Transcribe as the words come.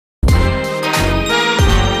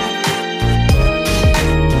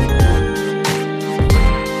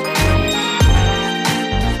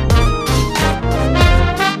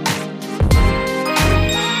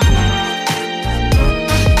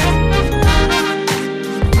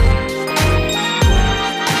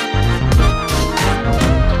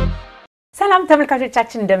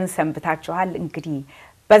ተመልካቾቻችን እንደምን ሰንብታችኋል? እንግዲህ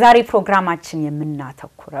በዛሬ ፕሮግራማችን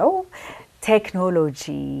የምናተኩረው ቴክኖሎጂ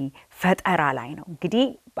ፈጠራ ላይ ነው። እንግዲህ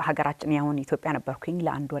በሀገራችን ያሁን ኢትዮጵያ ነበርኩኝ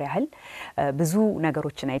ለአንድ ወር ያህል ብዙ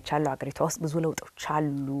ነገሮችን አይቻለሁ። አገሪቷ ውስጥ ብዙ ለውጦች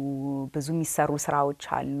አሉ፣ ብዙ የሚሰሩ ስራዎች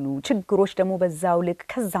አሉ፣ ችግሮች ደግሞ በዛው ልክ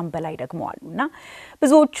ከዛም በላይ ደግሞ አሉና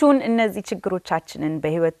ብዙዎቹን እነዚህ ችግሮቻችንን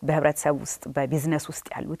በህብረተሰብ ውስጥ በቢዝነስ ውስጥ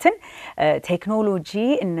ያሉትን ቴክኖሎጂ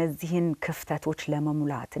እነዚህን ክፍተቶች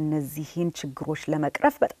ለመሙላት እነዚህን ችግሮች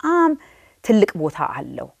ለመቅረፍ በጣም ትልቅ ቦታ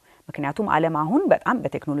አለው። ምክንያቱም ዓለም አሁን በጣም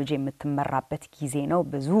በቴክኖሎጂ የምትመራበት ጊዜ ነው።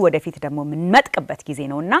 ብዙ ወደፊት ደግሞ የምንመጥቅበት ጊዜ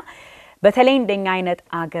ነውና በተለይ እንደኛ አይነት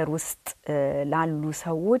አገር ውስጥ ላሉ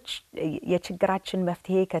ሰዎች የችግራችን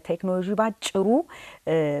መፍትሄ ከቴክኖሎጂ ባጭሩ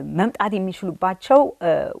መምጣት የሚችሉባቸው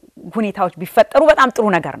ሁኔታዎች ቢፈጠሩ በጣም ጥሩ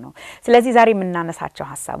ነገር ነው። ስለዚህ ዛሬ የምናነሳቸው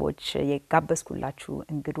ሐሳቦች የጋበዝኩላችሁ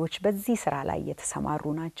እንግዶች በዚህ ስራ ላይ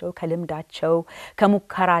የተሰማሩ ናቸው። ከልምዳቸው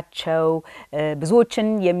ከሙከራቸው ብዙዎችን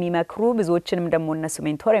የሚመክሩ ብዙዎችንም ደግሞ እነሱ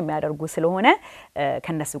ሜንቶር የሚያደርጉ ስለሆነ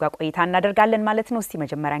ከነሱ ጋር ቆይታ እናደርጋለን ማለት ነው። እስቲ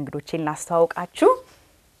መጀመሪያ እንግዶቼን ላስተዋውቃችሁ።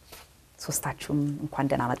 ሶስታችሁም እንኳን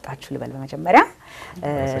ደህና መጣችሁ ልበል በመጀመሪያ።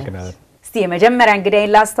 እስቲ የመጀመሪያ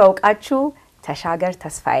እንግዳዬን ላስተዋውቃችሁ። ተሻገር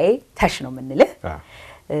ተስፋዬ ተሽ ነው የምንልህ።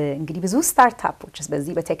 እንግዲህ ብዙ ስታርታፖች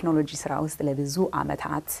በዚህ በቴክኖሎጂ ስራ ውስጥ ለብዙ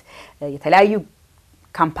አመታት የተለያዩ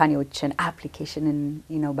ካምፓኒዎችን አፕሊኬሽንን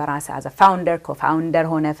በራስ አዘ ፋውንደር ኮፋውንደር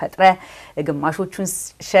ሆነ ፈጥረ ግማሾቹን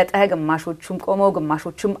ሸጠ ግማሾቹም ቆመው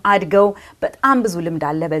ግማሾቹም አድገው በጣም ብዙ ልምድ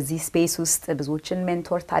አለ በዚህ ስፔስ ውስጥ። ብዙዎችን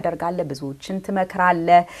ሜንቶር ታደርጋለህ፣ ብዙዎችን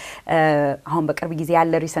ትመክራለህ። አሁን በቅርብ ጊዜ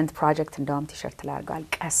ያለ ሪሰንት ፕሮጀክት እንደውም ቲሸርት ላይ አድርጓል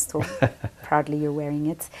ቀስቶ proudly you're wearing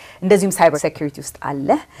it። እንደዚሁም ሳይበር ሴኩሪቲ ውስጥ አለ።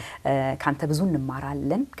 ካንተ ብዙ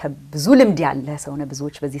እንማራለን። ከብዙ ልምድ ያለ ሰውነ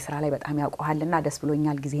ብዙዎች በዚህ ስራ ላይ በጣም ያውቁሃልና ደስ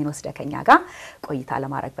ብሎኛል ጊዜህን ወስደህ ከኛ ጋር ቆይታ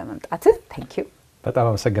ለማድረግ በመምጣት thank you። በጣም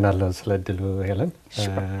አመሰግናለሁ ስለድሉ ሄለን።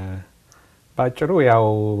 ባጭሩ ያው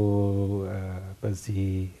በዚህ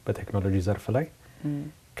በቴክኖሎጂ ዘርፍ ላይ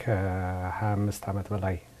ከ25 አመት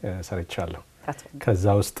በላይ ሰርቻለሁ። ከዛ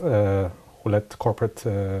ውስጥ ሁለት ኮርፖሬት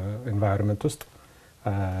ኢንቫይሮንመንት ውስጥ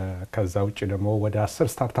ከዛ ውጪ ደግሞ ወደ 10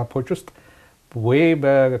 ስታርታፖች ውስጥ ወይ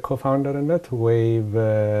በኮፋውንደርነት ወይ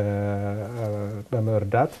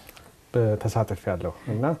በመርዳት ተሳትፌያለሁ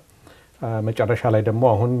እና መጨረሻ ላይ ደግሞ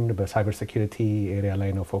አሁን በሳይበር ሴኩሪቲ ኤሪያ ላይ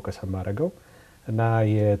ነው ፎከስ የማደርገው እና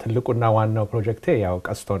የትልቁና ዋናው ፕሮጀክቴ ያው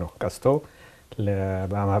ቀስቶ ነው። ቀስቶ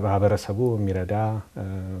ለማህበረሰቡ የሚረዳ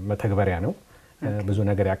መተግበሪያ ነው። ብዙ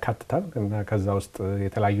ነገር ያካትታል እና ከዛ ውስጥ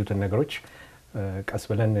የተለያዩትን ነገሮች ቀስ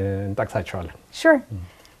ብለን እንጠቅሳቸዋለን። ሹር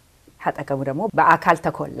ሀጠቀሙ ደግሞ በአካል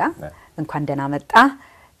ተኮላ እንኳን ደህና መጣ።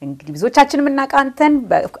 እንግዲህ ብዙዎቻችን የምናውቃንተን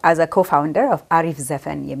as a co-founder of አሪፍ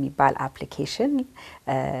ዘፈን የሚባል አፕሊኬሽን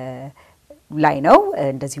ላይ ነው።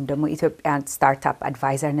 እንደዚሁም ደግሞ ኢትዮጵያን ስታርታፕ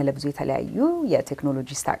አድቫይዘር ነው ለብዙ የተለያዩ የቴክኖሎጂ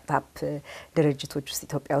ስታርታፕ ድርጅቶች ውስጥ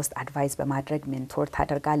ኢትዮጵያ ውስጥ አድቫይዝ በማድረግ ሜንቶር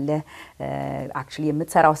ታደርጋለህ። አክቹሊ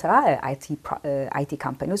የምትሰራው ስራ አይቲ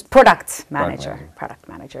ካምፓኒ ውስጥ ፕሮዳክት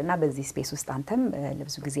ማኔጀር እና በዚህ ስፔስ ውስጥ አንተም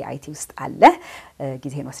ለብዙ ጊዜ አይቲ ውስጥ አለ።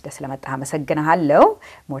 ጊዜን ወስደህ ስለመጣ አመሰግናለሁ።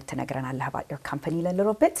 ሞር ትነግረናለህ about your company a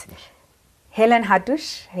little bit። ሄለን ሀዱሽ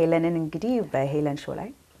ሄለንን እንግዲህ በሄለን ሾው ላይ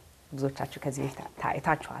ብዙዎቻችሁ ከዚህ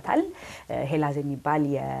ታይታችኋታል። ሄላዝ የሚባል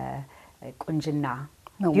የቁንጅና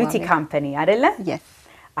ቢዩቲ ካምፓኒ አይደለ? yes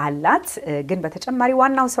አላት። ግን በተጨማሪ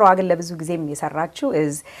ዋናው ስራዋ ግን ለብዙ ጊዜም የሰራችው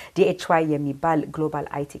is DHY የሚባል ግሎባል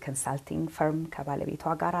አይቲ ኮንሳልቲንግ ፈርም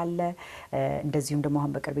ከባለቤቷ ጋር አለ። እንደዚሁም ደግሞ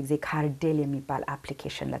አሁን በቅርብ ጊዜ ካርዴል የሚባል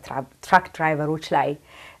አፕሊኬሽን ለትራክ ድራይቨሮች ላይ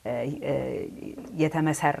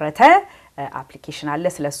የተመሰረተ አፕሊኬሽን አለ።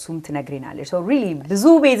 ስለሱም ትነግሪናለሽ። so really ብዙ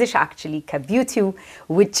ቤዝሽ actually ከቢዩቲው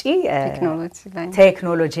ውጪ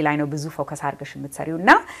ቴክኖሎጂ ላይ ነው ብዙ ፎከስ አድርገሽ የምትሰሪውና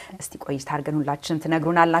እስቲ ቆይታ አድርገን ሁላችንም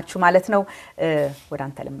ትነግሩናላችሁ ማለት ነው። ወደ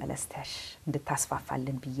አንተ ልመለስተሽ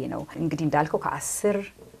እንድታስፋፋልን ብዬ ነው። እንግዲህ እንዳልከው ከ10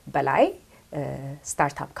 በላይ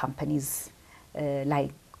ስታርታፕ ካምፓኒዝ ላይ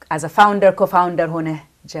as a founder co-founder ሆነ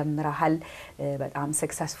ጀምራሃል። በጣም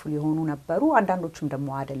ሰክሰስፉል የሆኑ ነበሩ፣ አንዳንዶቹም ደግሞ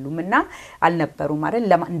አይደሉምና አልነበሩም አይደል?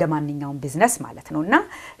 እንደማንኛውም ቢዝነስ ማለት ነውና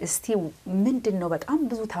እስቲ ምንድነው በጣም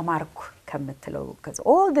ብዙ ተማርኩ ከምትለው because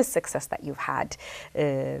all this success that you've had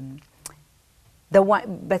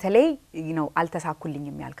በተለይ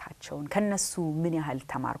አልተሳኩልኝም ያልካቸውን ከነሱ ምን ያህል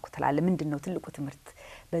ተማርኩ ትላለህ? ምንድነው ትልቁ ትምህርት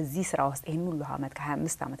በዚህ ስራ ውስጥ ይሄን ሁሉ አመት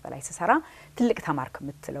ከ25 አመት በላይ ሲሰራ ትልቅ ተማርክ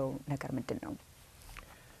የምትለው ነገር ምንድነው?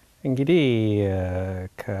 እንግዲህ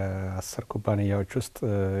ከ10 ኩባንያዎች ውስጥ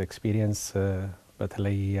ኤክስፒሪየንስ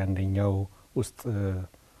በተለይ አንደኛው ውስጥ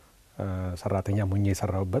ሰራተኛ ሆኜ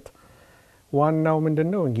የሰራሁበት ዋናው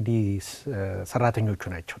ምንድነው እንግዲህ ሰራተኞቹ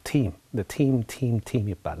ናቸው። ቲም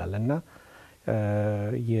ይባላል እና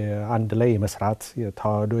የአንድ ላይ የመስራት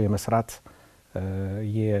የተዋህዶ የመስራት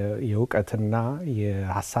የእውቀትና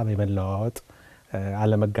የሐሳብ የመለዋወጥ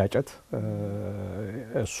አለመጋጨት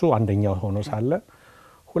እሱ አንደኛው ሆኖ ሳለ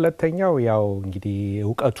ሁለተኛው ያው እንግዲህ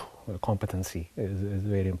እውቀቱ ኮምፒተንሲ is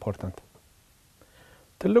very important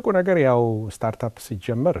ትልቁ ነገር ያው ስታርታፕ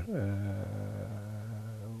ሲጀመር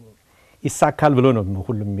ይሳካል ብሎ ነው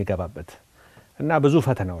ሁሉም የሚገባበት እና ብዙ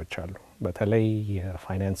ፈተናዎች አሉ በተለይ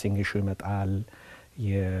የፋይናንሲንግ ኢሹ ይመጣል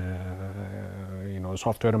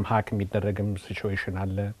ሶፍትዌርም ሃክ የሚደረግም ሲቹዌሽን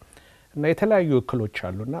አለ እና የተለያዩ እክሎች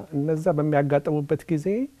አሉና እነዛ በሚያጋጥሙበት ጊዜ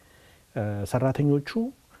ሰራተኞቹ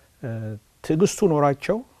ትግስቱ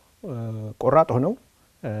ኖራቸው ቆራጥ ሆነው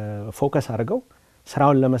ፎከስ አድርገው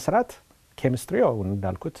ስራውን ለመስራት ኬሚስትሪው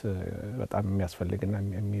እንዳልኩት በጣም የሚያስፈልግና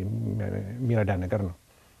የሚረዳ ነገር ነው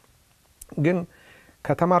ግን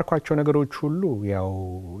ከተማርኳቸው ነገሮች ሁሉ ያው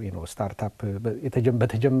ስታርታፕ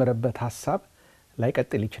በተጀመረበት ሐሳብ ላይ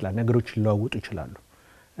ቀጥል ይችላል ነገሮች ሊለዋውጡ ይችላሉ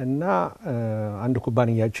እና አንድ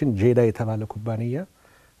ኩባንያችን ጄዳ የተባለ ኩባንያ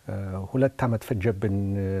 2 አመት ፈጀብን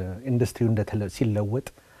ኢንዱስትሪው ሲለወጥ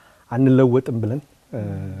አንለወጥም ብለን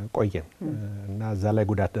ቆየን እና እዛ ላይ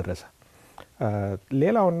ጉዳት ደረሰ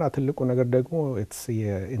ሌላውና ትልቁ ነገር ደግሞ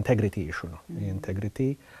የኢንቴግሪቲ ኢሹ ነው ኢንቴግሪቲ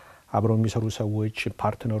አብረው የሚሰሩ ሰዎች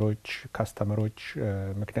ፓርትነሮች ካስተመሮች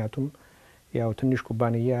ምክንያቱም ያው ትንሽ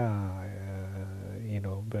ኩባንያ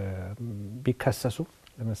ቢከሰሱ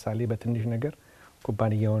ለምሳሌ በትንሽ ነገር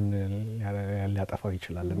ኩባንያውን ሊያጠፋው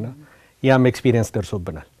ይችላልና ያም ኤክስፒሪየንስ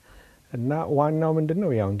ደርሶብናል እና ዋናው ምንድነው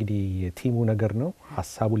ያው እንግዲህ የቲሙ ነገር ነው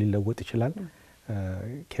ሐሳቡ ሊለወጥ ይችላል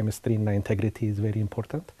ኬሚስትሪ እና ኢንቴግሪቲ is very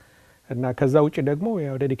important እና ከዛ ውጪ ደግሞ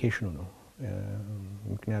ያው ዴዲኬሽኑ ነው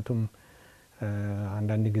ምክንያቱም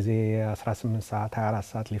አንዳንድ ጊዜ 18 ሰዓት 24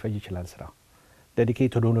 ሰዓት ሊፈጅ ይችላል ስራ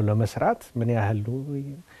ዴዲኬትድ ሆኖ ለመስራት ምን ያህል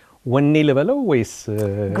ወኔ ልበለው ወይስ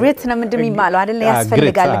ግሬት ነው እንደሚባለው አይደል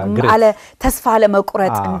ያስፈልጋል አለ ተስፋ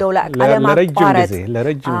ለመቁረጥ እንደው ለማቋረጥ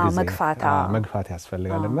ለረጅም ጊዜ መግፋት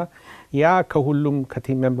ያስፈልጋልና ያ ከሁሉም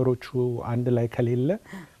ከቲም ሜምበሮቹ አንድ ላይ ከሌለ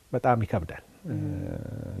በጣም ይከብዳል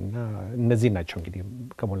እና እነዚህ ናቸው እንግዲህ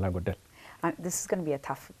ከሞላ ጎደል this is going to be a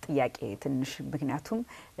tough ጥያቄ ትንሽ ምክንያቱም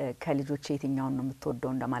ከልጆች የትኛውን ነው የምትወደው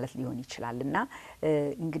እንደማለት ሊሆን ይችላልና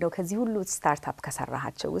እንግዲህ ከዚህ ሁሉ ስታርታፕ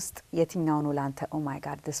ከሰራሃቸው ውስጥ የትኛው ነው ላንተ oh my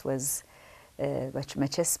god this was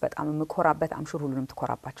መቼስ በጣም የምኮራበት አምሹር ሁሉንም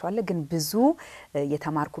ትኮራባቸዋለ ግን ብዙ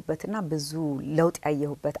የተማርኩበትና ብዙ ለውጥ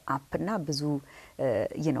ያየሁበት አፕና ብዙ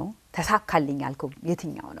ተሳካልኝ ያልከው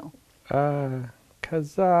የትኛው ነው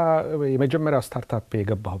ከዛ የመጀመሪያው ስታርታፕ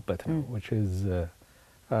የገባሁበት ነው which is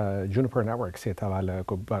Juniper Networks የተባለ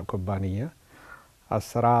ኩባንያ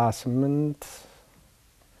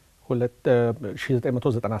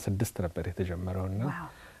 1996 ነበር የተጀመረውና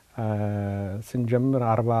ስንጀምር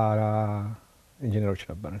 40 ኢንጂነሮች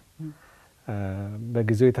ነበርን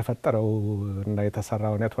በጊዜው የተፈጠረው እና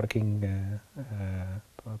የተሰራው ኔትወርኪንግ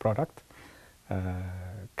ፕሮዳክት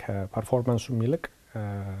ከፐርፎርማንሱ ይልቅ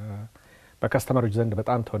በከስተመሮች ዘንድ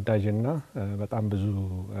በጣም ተወዳጅና በጣም ብዙ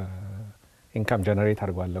ኢንካም ጀነሬት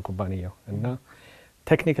አድርጓል ለኩባንያው እና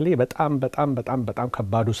ቴክኒካሊ በጣም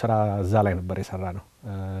ከባዱ ስራ እዛ ላይ ነበር የሰራነው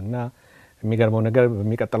እና የሚገርመው ነገር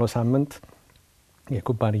በሚቀጥለው ሳምንት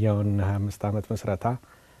የኩባንያውን 25 አመት መስረታ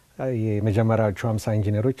የመጀመሪያዎቹ 50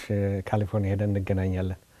 ኢንጂነሮች ካሊፎርኒያ ሄደን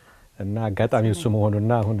እንገናኛለን እና አጋጣሚው እሱ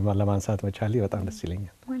መሆኑና አሁን ለማንሳት መቻሌ በጣም ደስ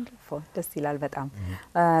ይለኛል wonderful ደስ ይላል በጣም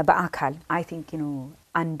በአካል I think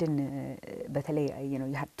አንድን በተለይ you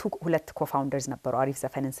had ሁለት co-founders ነበሩ አሪፍ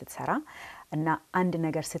ዘፈንን ስትሰራ እና አንድ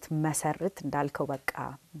ነገር ስትመሰርት እንዳልከው በቃ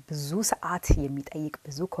ብዙ ሰዓት የሚጠይቅ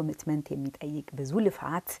ብዙ ኮሚትመንት የሚጠይቅ ብዙ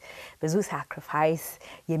ልፋት ብዙ ሳክሪፋይስ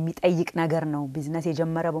የሚጠይቅ ነገር ነው ቢዝነስ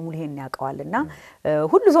የጀመረ በሙሉ ይሄን ያውቀዋልና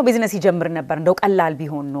ሁሉ ሰው ቢዝነስ ይጀምር ነበር እንደው ቀላል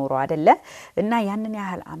ቢሆን ኖሮ አይደለ እና ያንን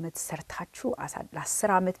ያህል አመት ሰርታችሁ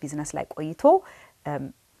 10 አመት ቢዝነስ ላይ ቆይቶ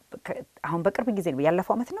አሁን በቅርብ ጊዜ ነው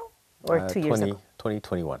ያለፈው አመት ነው or 2 years ago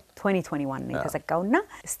 2021 ነው የተዘጋውና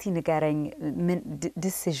እስቲ ንገረኝ ምን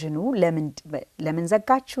ዲሲዥኑ ለምን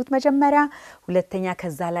ዘጋችሁት መጀመሪያ ሁለተኛ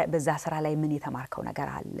ከዛ ላይ በዛ ስራ ላይ ምን የተማርከው ነገር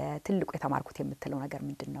አለ ትልቁ የተማርኩት የምትለው ነገር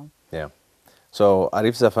ምንድነው so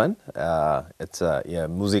አሪፍ ዘፈን it's a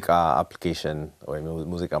ሙዚቃ application ወይ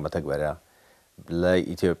ሙዚቃ መተግበሪያ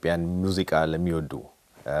ለኢትዮጵያን ሙዚቃ ለሚወዱ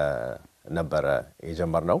ነበር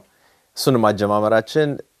የጀመርነው እሱንም አጀማመራችን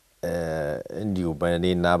እንዲሁ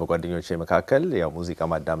በእኔና በጓደኞቼ መካከል ያው ሙዚቃ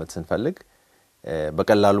ማዳመጥ ስንፈልግ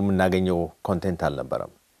በቀላሉ የምናገኘው ኮንቴንት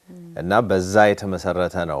አልነበረም እና በዛ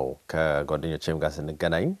የተመሰረተ ነው ከጓደኞቼም ጋር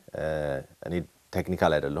ስንገናኝ እኔ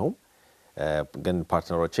ቴክኒካል አይደለሁም ግን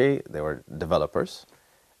ፓርትነሮቼ they were developers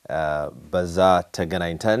በዛ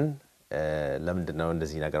ተገናኝተን ለምንድነው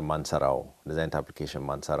እንደዚህ ነገር ማንሰራው እንደዚህ አይነት አፕሊኬሽን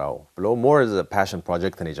ማንሰራው ብሎ more as a passion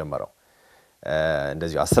project ነው የጀመረው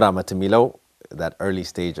እንደዚህ 10 አመት የሚለው that early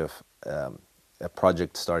stage of a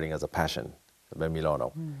project starting as a passion በሚለው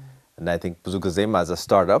ነው and I think ብዙ ጊዜም as a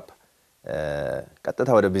startup ቀጥታ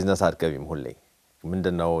ወደ ቢዝነስ አትገቢም ሁሌ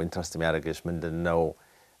ምንድነው ኢንትረስት የሚያደርግሽ ምንድነው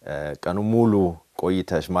ቀኑ ሙሉ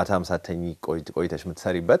ቆይተሽ ማታም ሳተኝ ቆይተሽ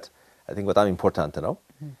የምትሰሪበት I think በጣም ኢምፖርታንት ነው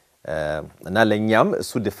እና ለኛም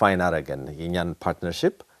እሱ ዲፋይን አደረገን የኛን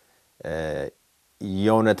ፓርትነርሺፕ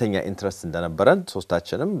የእውነተኛ ኢንትረስት እንደነበረን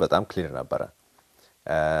ሶስታችንም በጣም ክሊር ነበረ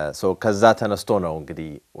ሶ ከዛ ተነስቶ ነው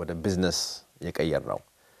እንግዲህ ወደ ቢዝነስ የቀየር ነው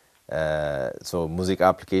ሶ ሙዚቃ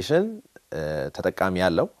አፕሊኬሽን ተጠቃሚ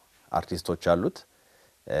ያለው አርቲስቶች አሉት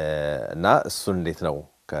እና እሱን እንዴት ነው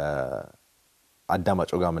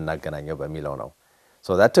ከአዳማጮ ጋር መናገናኘው በሚለው ነው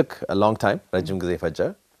so that took a long time ረጅም ጊዜ ፈጀ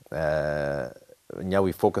እኛ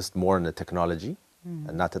we focused more on the technology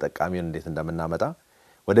እና ተጠቃሚውን እንዴት እንደምናመጣ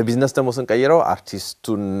ወደ ቢዝነስ ደግሞ ስንቀይረው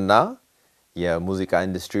አርቲስቱና የሙዚቃ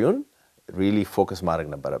ኢንዱስትሪውን really focus ማድረግ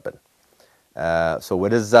ነበረብን so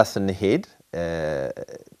ወደዛ ስንሄድ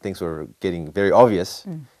things were getting very obvious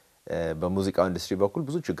በሙዚቃ ኢንዱስትሪ በኩል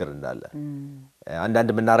ብዙ ችግር እንዳለ አንዳንድ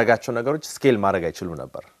የምናረጋቸው ነገሮች ስኬል ማድረግ አይችሉም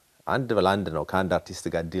ነበር አንድ በላንድ ነው ከአንድ አርቲስት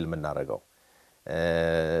ጋር ዲል የምናረጋው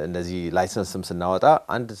እንደዚህ ላይሰንስም ስናወጣ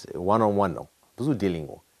አንድ one on one ነው ብዙ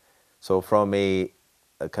ዲሊንግ so from a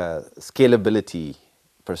scalability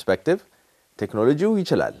perspective ቴክኖሎጂው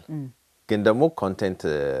ይችላል ግን ደግሞ ኮንቴንት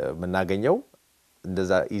የምናገኘው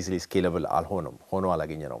እንደዛ easily scalable አልሆነም ሆኖ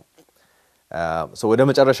አላገኘነውም so ወደ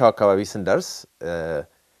መጨረሻው አካባቢ ስንደርስ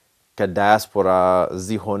ከዳያስፖራ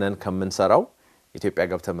እዚህ ሆነን ከምንሰራው ኢትዮጵያ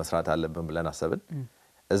ገብተን መስራት አለብን ብለን አሰብን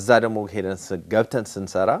እዛ ደግሞ ሄደን ገብተን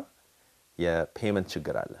ስንሰራ የፔመንት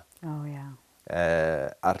ችግር አለ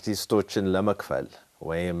አርቲስቶችን ለመክፈል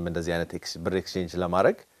ወይም እንደዚህ አይነት ብር ኤክስቼንጅ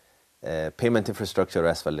ለማድረግ ፔመንት ኢንፍራስትራክቸር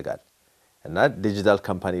ያስፈልጋል እና ዲጂታል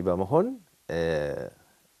ካምፓኒ በመሆን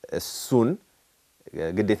እሱን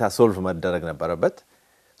ግዴታ ሶልቭ መደረግ ነበረበት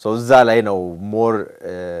so እዛ ላይ ነው ሞር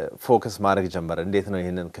ፎከስ ማድረግ ጀመረ እንዴት ነው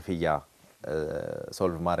ይሄንን ክፍያ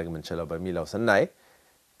ሶልቭ ማድረግ የምንችለው በሚለው ስናይ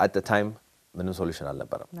at the time ምንም ሶሉሽን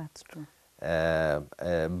አልነበረም that's true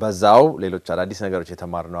በዛው ሌሎች አዳዲስ ነገሮች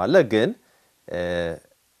የተማርነው አለ ግን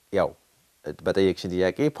ያው በጠየቅሽን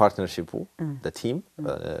ጥያቄ ፓርትነርሺፑ the team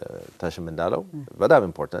ታሽም እንዳለው በጣም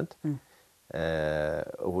ኢምፖርታንት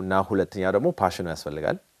እና ሁለተኛ ደግሞ ፓሽኑ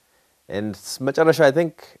ያስፈልጋል and መጨረሻ I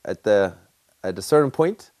think at a certain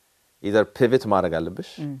point either pivot ማድረግ አለብሽ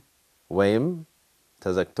ወይም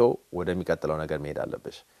ተዘክቶ ወደሚቀጥለው ነገር መሄድ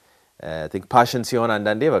አለብሽ I think passion ሲሆን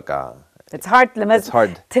አንዳንዴ በቃ it's hard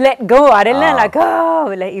to let go አይደለ like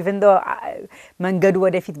even though መንገዱ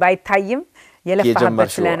ወደፊት ባይታይም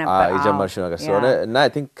የለፋበት ስለነበር የጀመርሽው ነገር ስለሆነ እና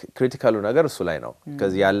I think critical ነገር እሱ ላይ ነው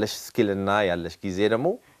because ያለሽ ስኪል እና ያለሽ ጊዜ ደግሞ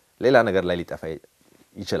ሌላ ነገር ላይ ሊጠፋ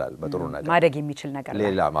ይችላል በጥሩ ነገር ማደግ የሚችል ነገር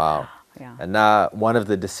ሌላ እና one of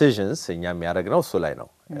the decisions እኛም ያደረግነው እሱ ላይ ነው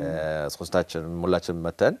ሶስታችን ሙላችን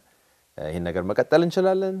መተን ይሄን ነገር መቀጠል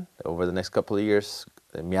እንችላለን over the next couple of years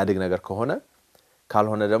የሚያድግ ነገር ከሆነ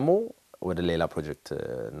ካልሆነ ደግሞ ወደ ሌላ ፕሮጀክት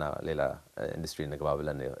እና ሌላ ኢንዱስትሪ እንግባ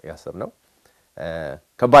ብለን ያሰብነው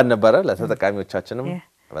ከባድ ነበር ለተጠቃሚዎቻችንም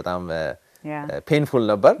በጣም painful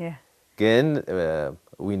ነበር ግን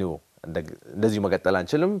we knew እንደዚህ መቀጠል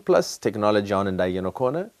አንችልም plus technology አሁን እንዳየነው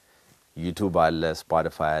ከሆነ YouTube አለ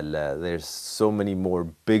Spotify አለ there's so many more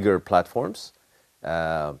bigger platforms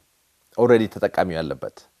already ተጠቃሚ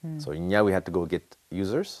ያለበት so we had to go get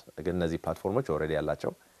users again እነዚህ ፕላትፎርሞች already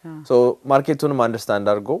ያላቸው so ማርኬቱንም አንደርስታንድ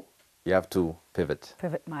አድርጎ you have to pivot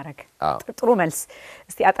ማድረግ ጥሩ መልስ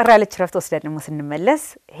እስቲ አጠር ያለች ረፍት ወስደን ደግሞ ስንመለስ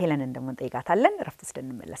ሄለንን ደግሞ እንጠይቃታለን ረፍት ወስደን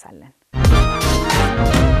እንመለሳለን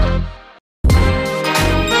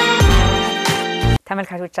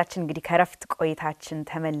ተመልካቾቻችን እንግዲህ ከረፍት ቆይታችን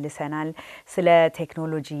ተመልሰናል ስለ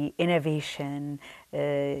ቴክኖሎጂ ኢኖቬሽን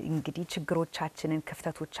እንግዲህ ችግሮቻችንን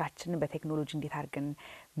ክፍተቶቻችንን በቴክኖሎጂ እንዴት አድርገን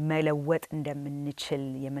መለወጥ እንደምንችል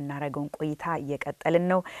የምናረጋውን ቆይታ እየቀጠልን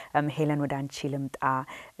ነው ሄለን ወደ አንቺ ልምጣ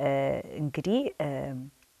እንግዲህ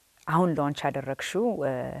አሁን ላንች ያደረግሽው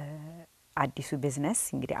አዲሱ ቢዝነስ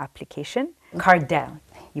እንግዲህ አፕሊኬሽን ካርዳ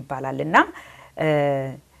ይባላልና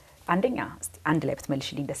አንደኛ እስቲ አንድ ላይ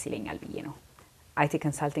ብትመልሽልኝ ደስ ይለኛል ብዬ ነው IT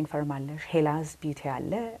consulting firm አለሽ ሄላዝ ቢዩቲ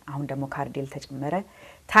አለ አሁን ደግሞ ካርዴል ተጨመረ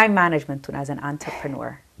time management as an entrepreneur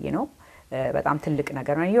you know በጣም ትልቅ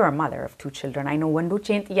ነገር ነው you're a mother of 2 children I know ወንዶች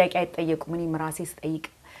ይሄን ጥያቄ አይጠየቁ ምን ይምራሴ ስጠይቅ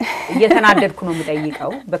እየተናደድኩ ነው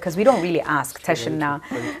የምጠይቀው because we don't really ask ተሽና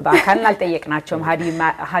በአካል አልጠየቅናቸውም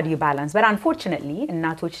how do you balance but unfortunately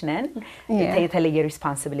እናቶች ነን የተለየ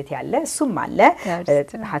responsibility አለ እሱም አለ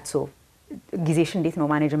ሀትሶ ጊዜሽ እንዴት ነው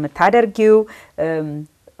ማኔጅ የምታደርጊው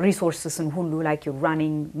resources and ሁሉ like you're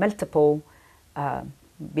running multiple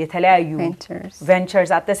የተለያዩ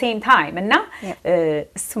ventures at the same time እና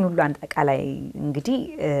እሱን ሁሉ አንጠቃላይ እንግዲህ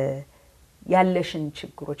ያለሽን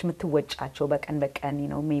ችግሮች ምትወጫቸው በቀን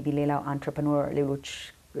maybe ሌላው entrepreneur ሌሎች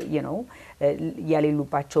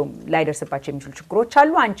ያሌሉባቸው ላይደርስባቸው የሚችሉ ችግሮች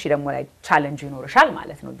አሉ አንቺ ደግሞ ላይ ቻሌንጅ ይኖርሻል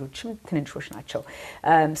ማለት ነው ልጆችም ትንንሾች ናቸው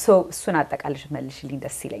ሶ እሱን አጠቃልሽ መልሽልኝ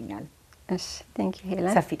ደስ ይለኛል እሺ thank you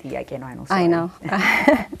Helen ሰፊ ጥያቄ ነው I know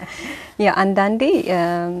አንዳንዴ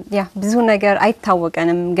ብዙ ነገር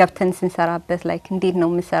አይታወቀንም ገብተን ስንሰራበት like እንዴት ነው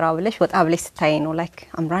የምሰራው ብለሽ ወጣ ብለሽ ስታይ ነው like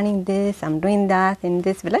I'm running this I'm doing that and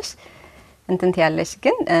this ብለሽ እንትን ያለሽ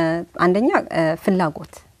ግን አንደኛ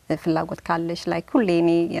ፍላጎት ካለሽ like ሁሌ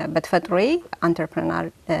እኔ በተፈጥሮዬ entrepreneur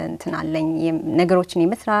እንትን አለኝ ነገሮችን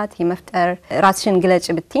የመስራት የመፍጠር ራስሽን ግለጭ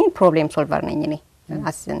ብትይ ፕሮብሌም ሶልቨር ነኝ እኔ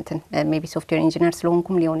አስንትን maybe software engineer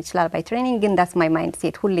ስለሆንኩም ሊሆን ይችላል by training ግን that's my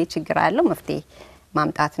mindset ሁሌ ችግር ያለው መፍትሄ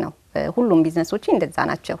ማምጣት ነው ሁሉም ቢዝነሶች እንደዛ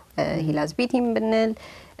ናቸው ሂላዝ ቢቲም ብንል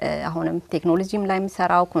አሁንም ቴክኖሎጂም ላይ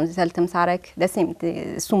ምሰራው ኮንሰልትም ሳረክ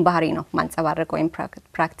እሱም ባህሪ ነው ማንጸባረቀው ወይም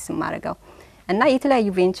ፕራክቲስ ማረጋው እና የተለያዩ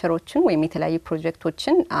ቬንቸሮችን ወይም የተለያዩ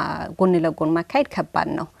ፕሮጀክቶችን ጎን ለጎን ማካሄድ ከባድ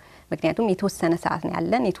ነው ምክንያቱም የተወሰነ ሰዓት ነው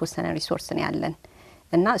ያለን የተወሰነ ሪሶርስ ነው ያለን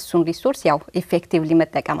እና እሱን ሪሶርስ ያው ኢፌክቲቭሊ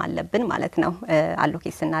መጠቀም አለብን ማለት ነው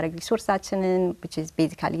አሎኬት ስናደርግ ሪሶርሳችንን which is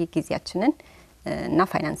basically ጊዜያችንን እና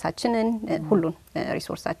ፋይናንሳችንን ሁሉን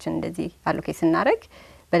ሪሶርሳችንን እንደዚህ አሎኬት ስናደርግ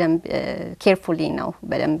በደም ኬርፉሊ ነው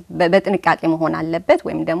በጥንቃቄ መሆን አለበት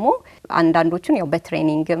ወይም ደግሞ አንዳንዶቹን ያው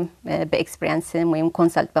በትሬኒንግም በኤክስፒሪየንስም ወይም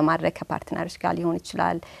ኮንሰልት በማድረግ ከፓርትነሮች ጋር ሊሆን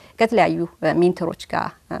ይችላል ከተለያዩ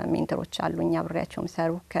ሜንተሮች አሉኝ አብሬያቸው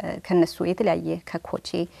መሰሩ ከነሱ የተለያየ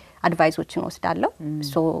ከኮቼ አድቫይሶችን ወስዳለሁ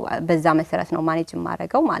ሶ በዛ መሰረት ነው ማኔጅ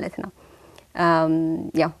ማድረገው ማለት ነው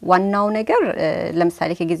ያው ዋናው ነገር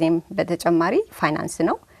ለምሳሌ ከጊዜም በተጨማሪ ፋይናንስ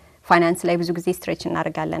ነው ፋይናንስ ላይ ብዙ ጊዜ ስትሬች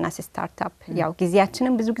እናደርጋለን አስ ስታርታፕ ያው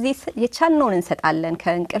ጊዜያችንን ብዙ ጊዜ የቻልነውን እንሰጣለን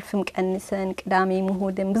ከእንቅልፍም ቀንሰን ቅዳሜ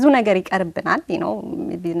እሁድም ብዙ ነገር ይቀርብናል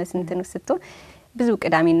ቢዝነስ እንትን ስትሆን ብዙ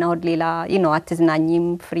ቅዳሜና እሁድ ሌላ አትዝናኝም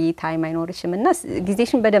ፍሪ ታይም አይኖርሽምና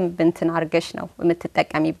ጊዜሽን በደንብ እንትን አርገሽ ነው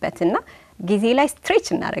የምትጠቀሚበትና ጊዜ ላይ ስትሬች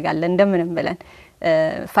እናደርጋለን እንደምንም ብለን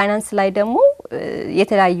ፋይናንስ ላይ ደግሞ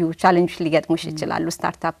የተለያዩ ቻሌንጅ ሊገጥሙሽ ይችላሉ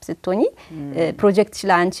ስታርታፕ ስትሆኚ ፕሮጀክትሽ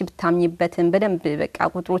ላይ አንቺ ብታምኝበትን በደንብ በቃ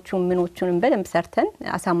ቁጥሮቹን ምኖቹን በደንብ ሰርተን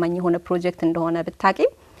አሳማኝ የሆነ ፕሮጀክት እንደሆነ ብታቂ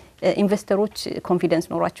ኢንቨስተሮች ኮንፊደንስ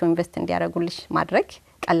ኖሯቸው ኢንቨስት እንዲያደርጉልሽ ማድረግ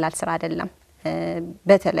ቀላል ስራ አይደለም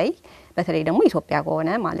በተለይ ደግሞ ኢትዮጵያ ሆነ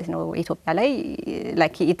ማለት ነው ኢትዮጵያ ላይ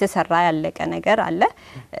ላይክ የተሰራ ያለቀ ነገር አለ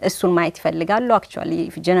እሱን ማየት ይፈልጋሉ አክቹአሊ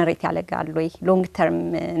ጀነሬት ያለጋሉ ወይ ሎንግ ተርም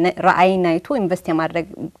ራዕይና አይቶ ኢንቨስት የማድረግ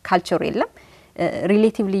ካልቸር የለም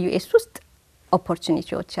ሪሌቲቭሊ ዩኤስ ውስጥ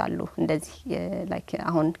ኦፖርቹኒቲዎች አሉ እንደዚህ ላይክ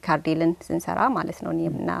አሁን ካርዴልን ስንሰራ ማለት ነው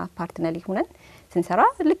እኔና ፓርትነር ሆነን ስንሰራ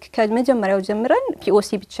ልክ ከመጀመሪያው ጀምረን ፒኦሲ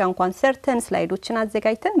ብቻ እንኳን ሰርተን ስላይዶችን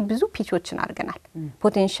አዘጋጅተን ብዙ ፒቾችን አድርገናል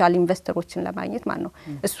ፖቴንሻል ኢንቨስተሮችን ለማግኘት ማለት ነው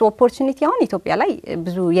እሱ ኦፖርቹኒቲ አሁን ኢትዮጵያ ላይ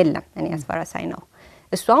ብዙ የለም እኔ አስፈራሳይ ነው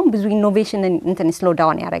እሱ አሁን ብዙ ኢኖቬሽን እንትን ስሎ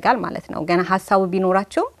ዳውን ያደርጋል ማለት ነው ገና ሀሳቡ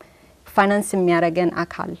ቢኖራቸው ፋይናንስ የሚያረጋን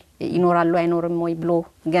አካል ይኖራሉ አይኖርም ወይ ብሎ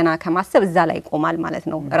ገና ከማሰብ እዛ ላይ ቆማል ማለት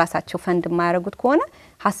ነው ራሳቸው ፈንድ የማያረጉት ከሆነ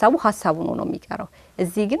ሀሳቡ ነው የሚቀረው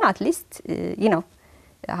እዚህ ግን አትሊስት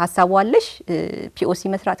ሀሳቡ አለሽ ፒኦሲ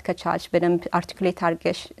መስራት ከቻልሽ በደንብ አርቲኩሌት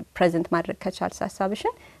አድርገሽ ፕሬዘንት ማድረግ ከቻልሽ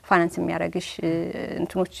ሀሳብሽን ፋይናንስ የሚያረግሽ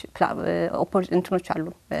እንትኖች አሉ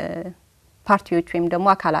ፓርቲዎች ወይም ደግሞ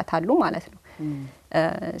አካላት አሉ ማለት ነው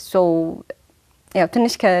ሶ ያው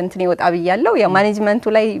ትንሽ ከእንትን ይወጣ ብያለሁ ያው ማኔጅመንቱ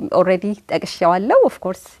ላይ ኦሬዲ ጠቅሻለሁ ኦፍ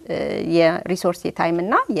ኮርስ የሪሶርስ የታይም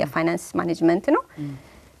እና የፋይናንስ ማኔጅመንት ነው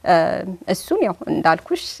እሱን ያው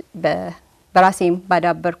እንዳልኩሽ በራሴም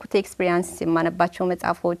ባዳበርኩት ኤክስፒሪየንስ የማነባቸው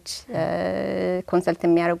መጻፎች ኮንሰልት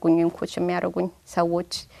የሚያረጉኝ ኮች የሚያረጉኝ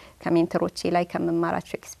ሰዎች ከሜንተሮቼ ላይ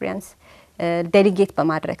ከመማራቸው ኤክስፒሪየንስ ዴሊጌት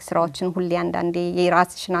በማድረግ ስራዎችን ሁሉ አንዳንዴ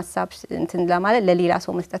የራስሽን ሐሳብ እንትን ለማለት ለሌላ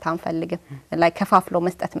ሰው መስጠት አንፈልግም ላይ ከፋፍሎ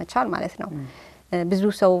መስጠት መቻል ማለት ነው ብዙ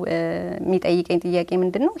ሰው የሚጠይቀኝ ጥያቄ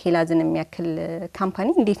ምንድነው ሄላዝን የሚያክል ካምፓኒ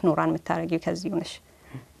እንዴት ነው ራን የምታረጊው ከዚህ ሆነሽ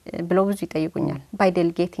ብለው ብዙ ይጠይቁኛል by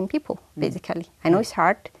delegating people basically I know it's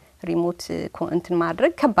hard ሪሞት እንትን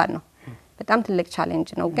ማድረግ ከባድ ነው በጣም ትልቅ ቻሌንጅ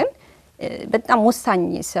ነው ግን በጣም ወሳኝ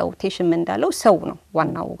ሰው ቴሽም እንዳለው ሰው ነው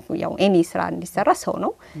ዋናው ያው ኤኒ ስራ እንዲሰራ ሰው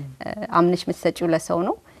ነው አምነሽ መሰጪው ለሰው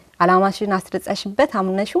ነው አላማሽን አስረጻሽበት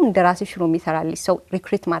አምነሽው እንደራስሽ ነው የሚሰራልሽ ሰው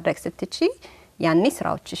ሪክሩት ማድረግ ስትቺ ያኔ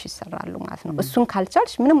ስራዎችሽ ይሰራሉ ማለት ነው እሱን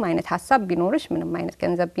ካልቻልሽ ምንም አይነት ሐሳብ ቢኖርሽ ምንም አይነት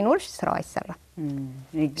ገንዘብ ቢኖርሽ ስራው አይሰራም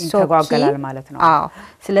ይተጓገላል ማለት ነው አዎ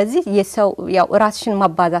ስለዚህ የሰው ያው ራስሽን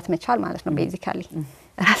ማባዛት መቻል ማለት ነው ቤዚካሊ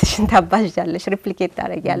ራስሽን ታባዣለሽ ሪፕሊኬት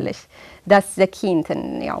ታደርጊያለሽ that's the key እንትን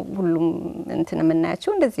ያው ሁሉም እንትን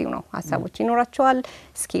የምናያቸው እንደዚህ ነው ሐሳቦች ይኖራቸዋል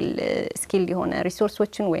ስኪል የሆነ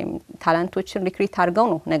ሪሶርሶችን ወይም ታላንቶችን ሪክሪት አድርገው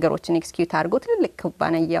ነው ነገሮችን ኤክስኪዩት አድርገው ትልልቅ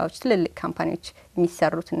ኩባንያዎች ትልልቅ ካምፓኒዎች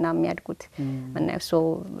የሚሰሩትና የሚያድጉት እና ሶ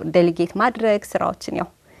ዴሊጌት ማድረግ ስራዎችን ያው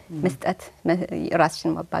መስጠት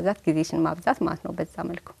ራስሽን ማባዛት ጊዜሽን ማብዛት ማለት ነው በዛ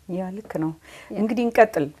መልኩ ያ ልክ ነው እንግዲህ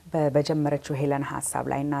እንቀጥል በጀመረችው ሄለን ሐሳብ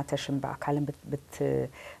ላይና ተሽምባ አካልን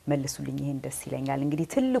ብትመልሱልኝ ይሄን ደስ ይለኛል እንግዲህ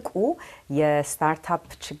ትልቁ የስታርታፕ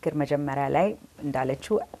ችግር መጀመሪያ ላይ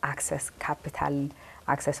እንዳለችው አክሰስ ካፒታል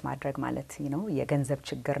አክሰስ ማድረግ ማለት ነው የገንዘብ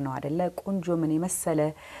ችግር ነው አይደለ ቆንጆ ምን የመሰለ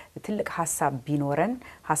ትልቅ ሐሳብ ቢኖረን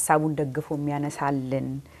ሐሳቡን ደግፎ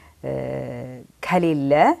የሚያነሳልን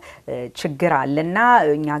ከሌለ ችግር አለና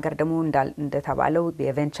እኛ ሀገር ደግሞ እንደተባለው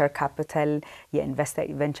የቬንቸር ካፒታል የኢንቨስተር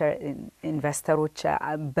ኢንቨስተሮች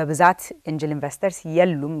በብዛት ኤንጀል ኢንቨስተርስ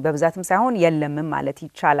የሉም በብዛትም ሳይሆን የለም ማለት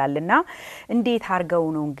ይቻላልና እንዴት አርገው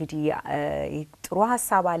ነው እንግዲህ ጥሩ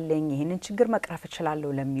ሐሳብ አለኝ ይሄንን ችግር መቅረፍ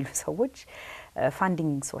እችላለሁ ለሚሉ ሰዎች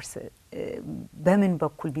ፋንዲንግ ሶርስ በምን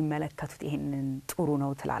በኩል ቢመለከቱት ይሄንን ጥሩ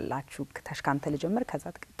ነው ትላላችሁ ተሽካንተ ለጀመር ከዛ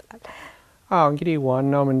ተቀጥላል እንግዲህ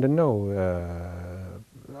ዋናው ምንድነው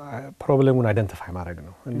ፕሮብሌሙን አይደንቲፋይ ማድረግ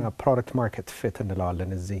ነው እና ፕሮዳክት ማርኬት ፊት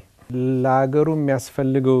እንለዋለን እዚህ ለሀገሩ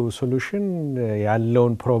የሚያስፈልገው ሶሉሽን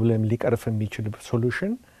ያለውን ፕሮብሌም ሊቀርፍ የሚችል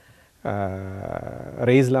ሶሉሽን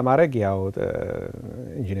ሬዝ ለማድረግ ያው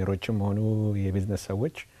ኢንጂነሮችም ሆኑ የቢዝነስ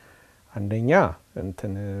ሰዎች አንደኛ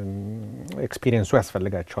እንትን ኤክስፒሪየንሱ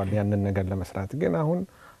ያስፈልጋቸዋል ያንን ነገር ለመስራት ግን አሁን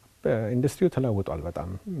ኢንዱስትሪው ተለውጧል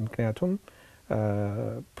በጣም ምክንያቱም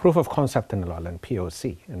proof of concept እንለዋለን POC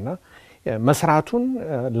እና መስራቱን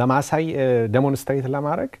ለማሳይ ዴሞንስትሬት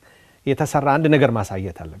ለማድረግ የተሰራ አንድ ነገር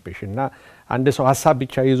ማሳየት አለብሽ እና አንድ ሰው ሐሳብ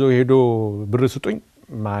ብቻ ይዞ ሄዶ ብር ስጡኝ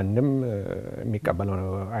ማንንም የሚቀበለው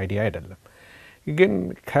አይዲያ አይደለም ግን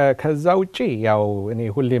ከዛ ውጪ ያው እኔ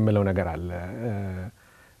ሁሌ የምለው ነገር አለ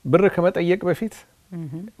ብር ከመጠየቅ በፊት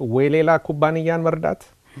ወይ ሌላ ኩባንያን መርዳት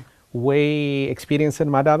ወይ ኤክስፒሪየንስን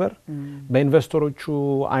ማዳበር በኢንቨስተሮቹ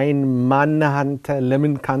አይን ማነህ አንተ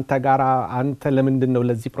ለምን ካንተ ጋራ አንተ ለምንድነው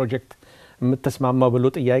ለዚህ ፕሮጀክት የምትስማማው ብሎ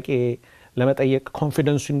ጥያቄ ለመጠየቅ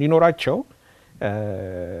ኮንፊደንስ እንዲኖራቸው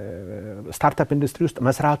ስታርታፕ ኢንዱስትሪ ውስጥ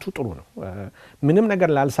መስራቱ ጥሩ ነው ምንም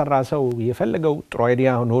ነገር ላልሰራ ሰው የፈለገው ጥሩ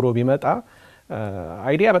አይዲያ ኖሮ ቢመጣ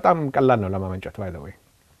አይዲያ በጣም ቀላል ነው ለማመንጨት ባይ ዘ ወይ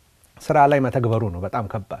ስራ ላይ መተግበሩ ነው በጣም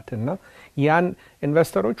ከባድ እና ያን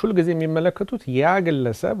ኢንቨስተሮች ሁሉ ጊዜ የሚመለከቱት ያ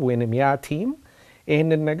ግለሰብ ወይንም ያ ቲም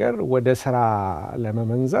ይሄንን ነገር ወደ ስራ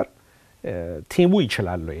ለመመንዘር ቲሙ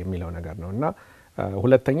ይችላል የሚለው ነገር ነውና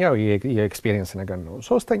ሁለተኛው የኤክስፒሪየንስ ነገር ነው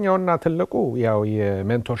ሶስተኛውና ትልቁ ያው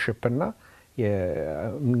የሜንቶርሺፕ እና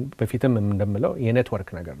በፊትም እንደምለው የኔትወርክ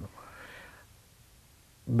ነገር ነው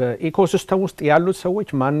በኢኮሲስተም ውስጥ ያሉት ሰዎች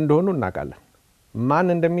ማን እንደሆኑ እናውቃለን ማን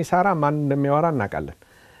እንደሚሰራ ማን እንደሚያወራ እናውቃለን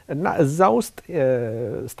እና እዛ ውስጥ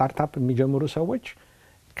ስታርታፕ የሚጀምሩ ሰዎች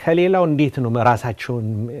ከሌላው እንዴት ነው ራሳቸውን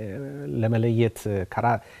ለመለየት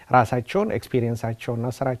ራሳቸውን ኤክስፒሪየንሳቸውና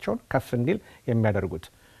ስራቸውን ከፍ እንዲል የሚያደርጉት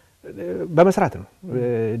በመስራት ነው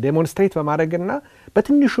ዴሞንስትሬት በማድረግና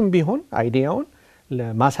በትንሹም ቢሆን አይዲያውን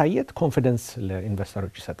ለማሳየት ኮንፊደንስ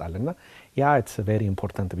ለኢንቨስተሮች ይሰጣልና ያ ኢትስ ቬሪ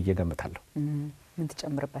ኢምፖርታንት ብዬ ገምታለሁ ምን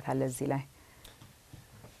ተጨምርበታል እዚህ ላይ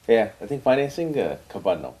I think financing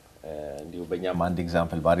ከባድ ነው እንዲሁ በእኛም አንድ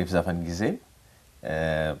ኤግዛምፕል ባሪፍ ዘፈን ጊዜ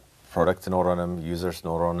ፕሮዳክት ኖሮንም ዩዘርስ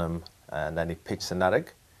ኖሮንም አንዳንዴ ፒች ስናደርግ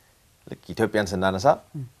ልክ ኢትዮጵያን ስናነሳ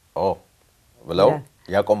ብለው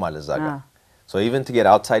ያቆማል እዛ ጋር so even to get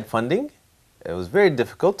outside funding it was very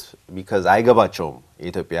difficult because አይገባቸውም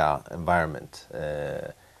የኢትዮጵያ environment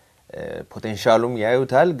ፖቴንሻሉም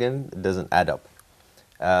ያዩታል ግን it doesn't add up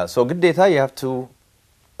so ግዴታ you have to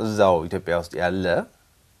እዛው ኢትዮጵያ ውስጥ ያለ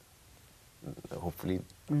hopefully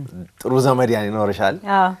ጥሩ ዘመድ ይኖርሻል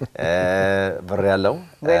ብር ያለው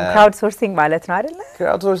ወይ ክራውድ ሶርሲንግ ማለት ነው አይደል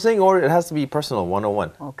ክራውድ ሶርሲንግ or it has to be personal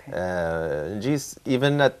 101 okay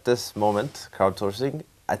even at this moment crowd sourcing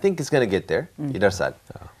I think it's going to get there ይደርሳል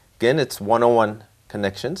ግን it's 101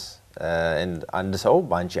 connections and አንድ ሰው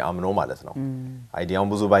ባንቺ አምኖ ማለት ነው አይዲያውን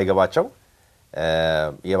ብዙ ባይገባቸው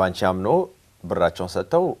የባንቺ አምኖ ብራቸውን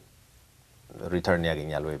ሰጥተው ሪተርን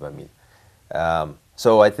ያገኛል ወይ በሚል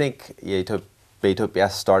so I think በኢትዮጵያ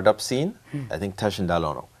ስታርታፕ ሲን I think touch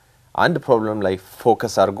እንዳለው ነው አንድ ፕሮብለም ላይ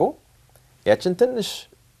ፎከስ አድርጎ ያችን ትንሽ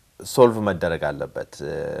ሶልቭ መደረግ አለበት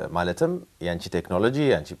ማለትም ያንቺ ቴክኖሎጂ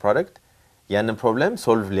ያንቺ ፕሮዳክት ያንን ፕሮብለም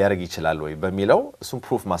ሶልቭ ሊያደርግ ይችላል ወይ በሚለው እሱን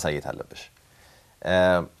ፕሩፍ ማሳየት አለብሽ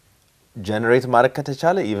ጀነሬት ማድረግ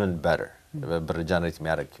ከተቻለ even better ብር ጀነሬት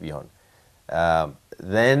የሚያደርግ ቢሆን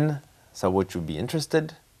then ሰዎች will be interested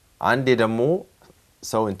አንዴ ደግሞ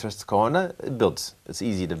ሰው ኢንትረስት ከሆነ it builds it's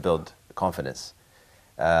easy to build confidence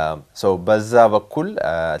ሶ በዛ በኩል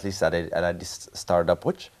አትሊስት አዳዲስ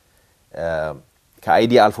ስታርታፖች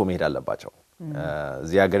ከአይዲያ አልፎ መሄድ አለባቸው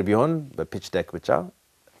እዚህ ሀገር ቢሆን በፒች ዴክ ብቻ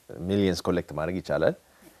ሚሊየንስ ኮሌክት ማድረግ ይቻላል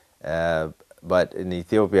but in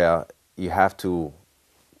Ethiopia you have to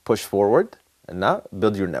push forward and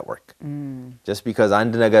build your network just because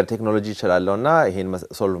አንድ ነገር ቴክኖሎጂ ይችላልውና ይሄን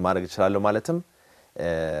ሶልቭ ማድረግ ይችላልው ማለትም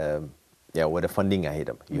ወደ ፈንዲንግ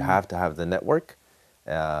አይሄድም you have to have the network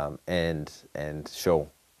and show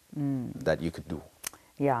that you could do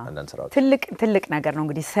ትልቅ ነገር ነው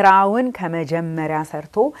እንግዲህ ስራውን ከመጀመሪያ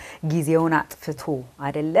ሰርቶ ጊዜውን አጥፍቶ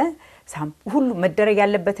አይደለ ሁሉ መደረግ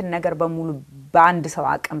ያለበትን ነገር በሙሉ በአንድ ሰው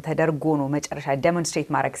አቅም ተደርጎ ነው መጨረሻ ዴሞንስትሬት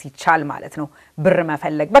ማድረግ ሲቻል ማለት ነው ብር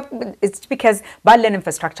መፈለግ it's because ባለን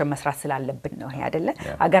ኢንፍራስትራክቸር መስራት ስላለብን ነው ይሄ አይደለ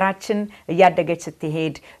ሀገራችን እያደገች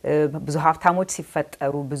ስትሄድ ብዙ ሀብታሞች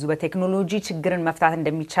ሲፈጠሩ ብዙ በቴክኖሎጂ ችግርን መፍታት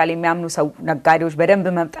እንደሚቻል የሚያምኑ ሰው ነጋዴዎች በደንብ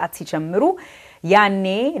መምጣት ሲጀምሩ ያኔ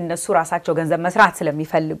እነሱ ራሳቸው ገንዘብ መስራት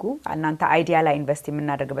ስለሚፈልጉ እናንተ አይዲያ ላይ ኢንቨስት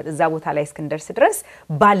የምናደርግበት እዛ ቦታ ላይ እስክንደርስ ድረስ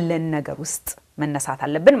ባለን ነገር ውስጥ መነሳት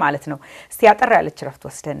አለብን ማለት ነው እስቲ ያጠር ያለች ረፍት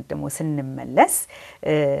ወስደን ደሞ ስንመለስ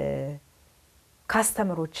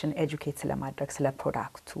ካስተመሮችን ኤጁኬት ስለማድረግ ስለ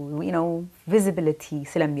ፕሮዳክቱ ቪዚቢሊቲ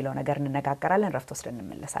ስለሚለው ነገር እንነጋገራለን ረፍት ወስደን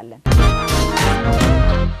እንመለሳለን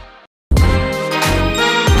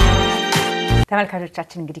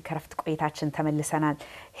ተመልካቾቻችን እንግዲህ ከረፍት ቆይታችን ተመልሰናል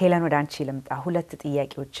ሄለን ወደ አንቺ ልምጣ ሁለት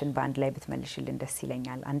ጥያቄዎችን በአንድ ላይ ብትመልሽልን ደስ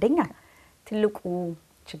ይለኛል አንደኛ ትልቁ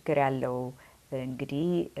ችግር ያለው እንግዲህ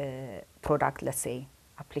ፕሮዳክት ለሴ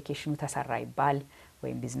አፕሊኬሽኑ ተሰራ ይባል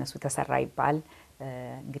ወይም ቢዝነሱ ተሰራ ይባል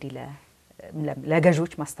እንግዲህ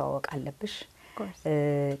ለገጆች ማስተዋወቅ አለብሽ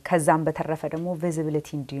ከዛም በተረፈ ደግሞ ቪዚቢሊቲ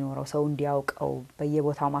እንዲኖረው ሰው እንዲያውቀው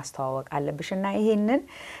በየቦታው ማስተዋወቅ አለብሽና ይሄንን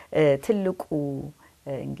ትልቁ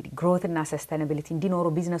እንግዲህ ግሮት እና ሰስቴናቢሊቲ እንዲኖር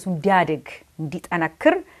ቢዝነሱ እንዲያድግ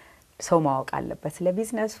እንዲጠነክር ሰው ማወቅ አለበት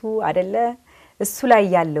ለቢዝነሱ አይደለ እሱ ላይ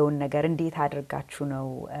ያለውን ነገር እንዴት አድርጋችሁ ነው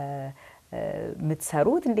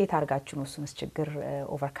ምትሰሩት እንዴት አድርጋችሁ ነው እሱን ችግር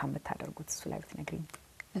ኦቨርካም ምታደርጉት እሱ ላይ ብትነግሪኝ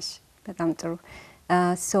እሺ በጣም ጥሩ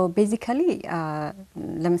ሶ ቤዚካሊ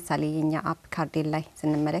ለምሳሌ የኛ አፕ ካርዴል ላይ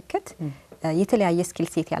ስንመለከት የተለያየ ስኪል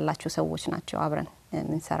ሴት ያላቸው ሰዎች ናቸው አብረን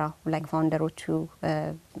ምንሰራው ላይክ ፋውንደሮቹ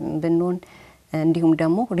ብንሆን እንዲሁም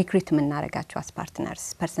ደግሞ ሪክሩት ምናረጋቸው አስ ፓርትነርስ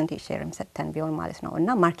ፐርሰንቴጅ ሼርም ሰጥተን ቢሆን ማለት ነው እና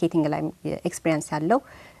ማርኬቲንግ ላይ ኤክስፒሪየንስ ያለው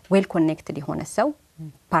ዌል ኮኔክትድ የሆነ ሰው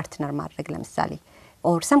ፓርትነር ማድረግ ለምሳሌ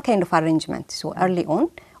or some kind of arrangement so early on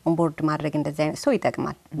board ማድረግ እንደዚህ አይነት ሰው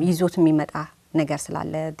ይጠቅማል ይዞት የሚመጣ ነገር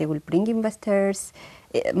ስላለ they will bring investors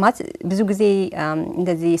ብዙ ጊዜ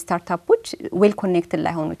እንደዚህ ስታርታፖች ዌል ኮኔክትድ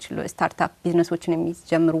ላይ ሆኖ ይችላል ስታርታፕ ቢዝነሶችን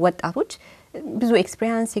የሚጀምሩ ወጣቶች ብዙ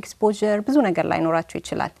ኤክስፒሪየንስ ኤክስፖዠር ብዙ ነገር ላይ ኖራቸው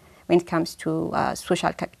ይችላል when it comes to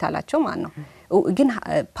social capital አቸው ማለት ነው ግን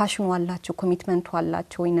ፓሽኑ አላቸው ኮሚትመንቱ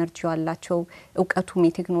አላቸው ኢነርጂው አላቸው እውቀቱም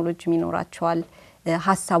የቴክኖሎጂም ይኖራቸዋል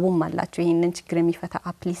ሐሳቡም አላቸው ይሄንን ችግር የሚፈታ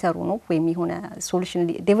አፕ ሊሰሩ ነው ወይም የሆነ ሶሉሽን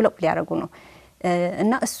ዴቨሎፕ ሊያደርጉ ነው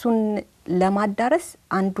እና እሱን ለማዳረስ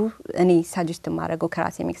አንዱ እኔ ሳጀስት ማድረገው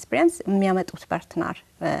ከራሴም ኤክስፒሪየንስ የሚያመጡት ፓርትነር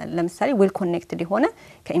ለምሳሌ ዌል ኮኔክትድ የሆነ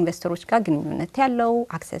ከኢንቨስተሮች ጋር ግንኙነት ያለው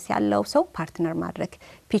አክሰስ ያለው ሰው ፓርትነር ማድረግ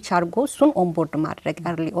ፒች አርጎ እሱን ኦንቦርድ ማድረግ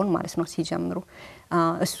early on ማለት ነው ሲጀምሩ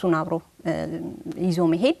እሱን አብሮ ይዞ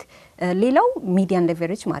መሄድ ሌላው ሚዲያን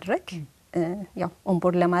ሌቨሬጅ ማድረግ ያው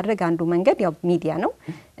ኦንቦርድ ለማድረግ አንዱ መንገድ ያው ሚዲያ ነው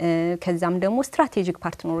ከዛም ደግሞ ስትራቴጂክ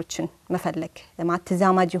ፓርትነሮችን መፈለግ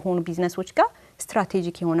ማተዛማጅ የሆኑ ቢዝነሶች ጋር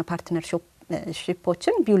ስትራቴጂክ የሆነ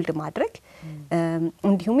ፓርትነርሺፖችን ቢልድ ማድረግ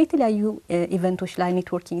እንዲሁም የተለያዩ ኢቨንቶች ላይ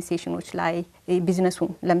ኔትወርኪንግ ሴሽኖች ላይ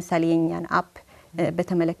ቢዝነሱን ለምሳሌ የኛን አፕ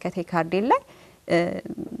በተመለከተ ካርዴል ላይ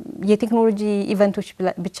የቴክኖሎጂ ኢቨንቶች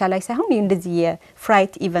ብቻ ላይ ሳይሆን እንደዚህ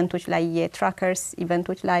የፍራይት ኢቨንቶች ላይ የትራከርስ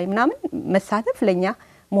ኢቨንቶች ላይ ምናምን መሳተፍ ለኛ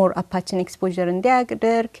ሞር አፓችን ኤክስፖዠር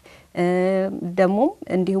እንዲያደርግ ደሞ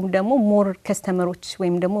እንዲሁም ደሞ ሞር ከስተመሮች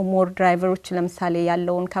ወይም ደሞ ሞር ድራይቨሮች ለምሳሌ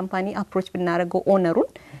ያለውን ካምፓኒ አፕሮች ብናረገው ኦነሩን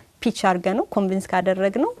ፒች አርገነው ኮንቪንስ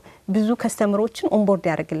ካደረግነው ብዙ ከስተመሮችን ኦንቦርድ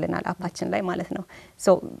ያደርግልናል አፓችን ላይ ማለት ነው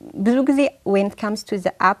ሶ ብዙ ጊዜ when it comes to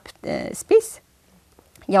the app space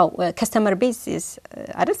ያው ከስተመር ቤዝ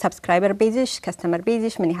አይደል ሰብስክራይበር ቤዝሽ ከስተመር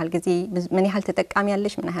ቤዝሽ ምን ያህል ጊዜ ምን ያህል ተጠቃሚ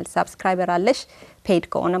ያለሽ ምን ያህል ሰብስክራይበር አለሽ ፔድ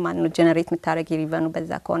ከሆነ ማን ነው ጀነሬት ምታረጊ ሪቨኑ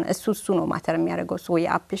በዛ ከሆነ እሱ ነው ማተር የሚያደርገው ሶ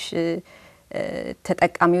የአፕሽ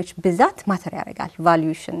ተጠቃሚዎች ብዛት ማተር ያደርጋል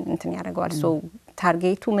ቫልዩሽን እንትን ያደርጋል ሶ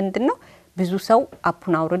ታርጌቱ ምንድነው ብዙ ሰው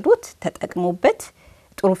አፑን አውርዶት ተጠቅሞበት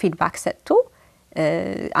ጥሩ ፊድባክ ሰጥቶ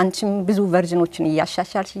አንቺም ብዙ ቨርዥኖችን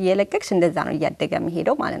ያሻሻልሽ እየለቀቅሽ እንደዛ ነው ያደገ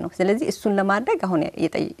የሚሄደው ማለት ነው ስለዚህ እሱን ለማድረግ አሁን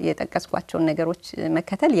የጠቀስኳቸው ነገሮች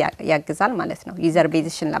መከተል ያግዛል ማለት ነው ዩዘር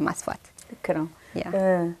ቤዝሽን ለማስፋት ልክ ነው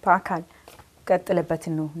በአካል ቀጥለበት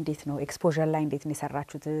ነው እንዴት ነው ኤክስፖዠር ላይ እንዴት ነው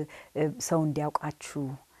የሰራችሁት ሰው እንዲያውቃችሁ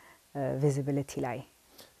ቪዚቢሊቲ ላይ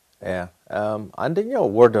አንደኛው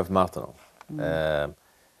word of mouth ነው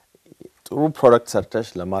ጥሩ ፕሮዳክት ሰርተሽ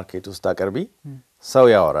ለማርኬት ውስጥ አቀርቢ ሰው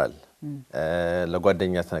ያወራል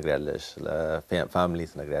ለጓደኛ ትነግሪያለሽ ለፋሚሊ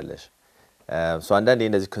ትነግሪያለሽ so አንዳንዴ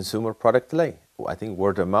እንደዚህ consumer product ላይ I think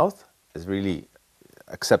word of mouth is really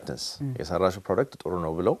acceptance የሰራሽው ፕሮዳክት ጥሩ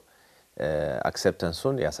ነው ብለው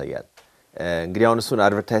acceptanceን ያሳያል እንግዲህ አሁን እሱን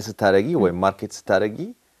አድቨርታይዝ ስታደርጊ ወይ ማርኬት ስታደርጊ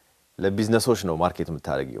ለቢዝነሶች ነው ማርኬት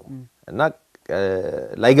የምታደርጊው እና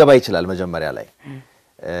ላይገባ ይችላል መጀመሪያ ላይ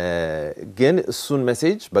ግን እሱን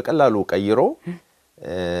ሜሴጅ በቀላሉ ቀይሮ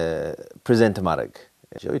ፕሬዘንት ማድረግ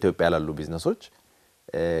ኢትዮጵያ ያሉ ቢዝነሶች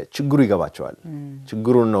ችግሩ ይገባቸዋል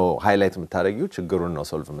ችግሩን ነው ሃይላይት የምታደርጊው ችግሩን ነው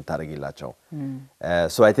ሶልቭ የምታደርጊላቸው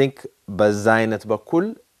so I think በዛ አይነት በኩል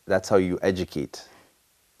that's how you educate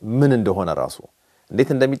ምን እንደሆነ ራሱ እንዴት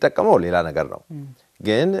እንደሚጠቀመው ሌላ ነገር ነው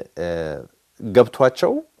ግን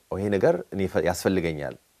ገብቷቸው ይሄ ነገር እኔ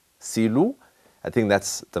ያስፈልገኛል ሲሉ I think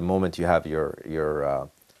that's the moment you have your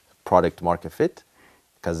product market fit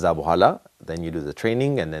ከዛ በኋላ then you do the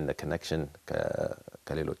training and then the connection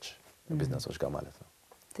ከሌሎች ቢዝነሶች ጋር ማለት ነው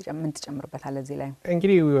ምን ተጨምርበታል እዚህ ላይ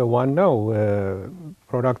እንግዲህ ዋናው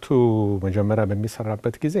ፕሮዳክቱ መጀመሪያ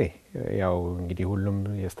በሚሰራበት ጊዜ ያው እንግዲህ ሁሉም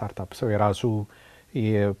የስታርታፕ ሰው የራሱ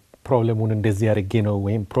የፕሮብሌሙን እንደዚህ ያርጌ ነው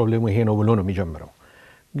ወይም ፕሮብሌሙ ይሄ ነው ብሎ ነው የሚጀምረው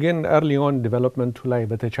ግን early on development ላይ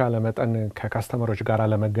በተቻለ መጠን ከካስተመሮች ጋር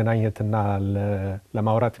ለመገናኘትና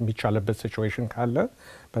ለማውራት የሚቻልበት ሲቹዌሽን ካለ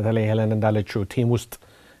በተለይ ሄለን እንዳለችው ቲም ውስጥ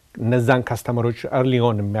እነዛን ካስተመሮች early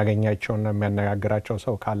on የሚያገኛቸውና የሚያነጋግራቸው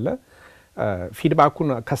ሰው ካለ ፊድባኩን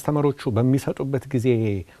ካስተመሮቹ በሚሰጡበት ጊዜ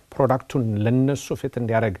ፕሮዳክቱን ለነሱ ፊት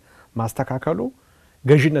እንዲያደርግ ማስተካከሉ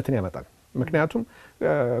ገዥነትን ያመጣል ምክንያቱም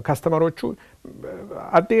ካስተመሮቹ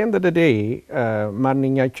at the end of the day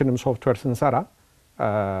ማንኛችንም ሶፍትዌር ስንሰራ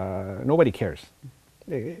nobody cares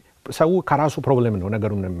ሰው ከራሱ ፕሮብሌም ነው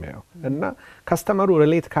ነገሩን የሚያየው እና ካስተመሩ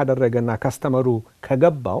ሪሌት ካደረገና ካስተመሩ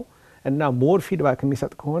ከገባው እና ሞር ፊድባክ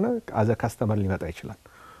የሚሰጥ ከሆነ አዘ ካስተመር ሊመጣ ይችላል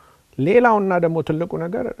ሌላውና ደግሞ ትልቁ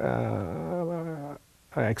ነገር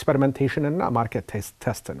ኤክስፐሪመንቴሽን እና ማርኬት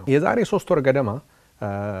ቴስት ነው የዛሬ 3 ወር ገደማ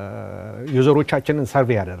ዩዘሮቻችንን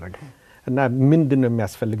ሰርቬይ ያደረገ እና ምንድነው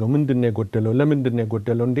የሚያስፈልገው ምንድነው የጎደለው ለምንድነው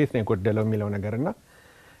የጎደለው እንዴት ነው የጎደለው የሚለው ነገርና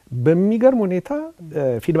በሚገርም ሁኔታ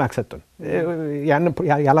ፊድባክ ሰጡን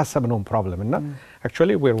ያላሰብነው ፕሮብሌም እና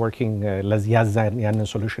actually we're working ለዚህ ያንን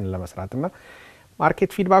ሶሉሽን ለመስራትና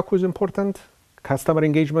ማርኬት ፊድባክ is important customer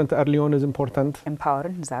engagement early on is important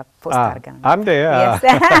empowering that post argan and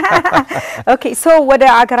okay so ወደ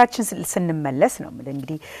አገራችን ስንመለስ ነው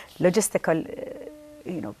እንግዲህ ሎጂስቲካል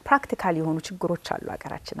practical የሆኑ ችግሮች አሉ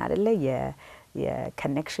አገራችን አይደለ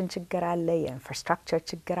የኮኔክሽን ችግር አለ የኢንፍራስትራክቸር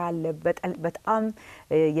ችግር አለ በጣም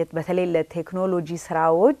በተለይ ለቴክኖሎጂ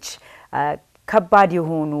ስራዎች ከባድ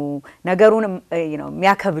የሆኑ ነገሩን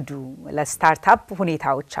የሚያከብዱ ለስታርታፕ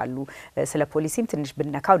ሁኔታዎች አሉ ስለ ፖሊሲም ትንሽ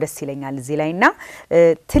ብነካው ደስ ይለኛል እዚህ ላይና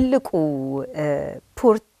ትልቁ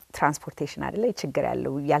ፖርት ትራንስፖርቴሽን አይደለ ችግር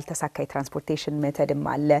ያለው ያልተሳካ ትራንስፖርቴሽን ሜተድም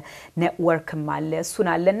አለ ኔትወርክም አለ እሱን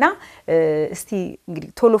አለና እስቲ እንግዲህ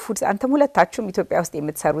ቶሎ ፉድስ አንተም ሁለታችሁም ኢትዮጵያ ውስጥ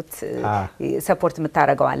የምትሰሩት ሰፖርት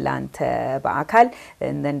የምታረጋው አለ አንተ በአካል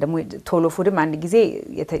እንደም ቶሎ ፉድም አንድ ጊዜ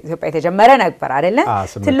ኢትዮጵያ የተጀመረ ነበር አይደለ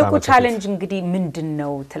ትልቁ ቻሌንጅ እንግዲህ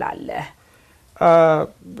ምንድነው ትላለ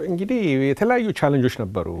እንግዲህ የተለያዩ ቻሌንጆች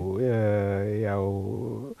ነበሩ ያው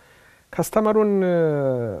ካስተመሩን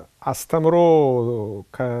አስተምሮ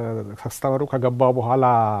ካስተመሩ ከገባ በኋላ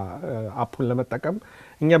አፑን ለመጠቀም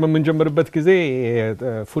እኛ በመንጀምርበት ጊዜ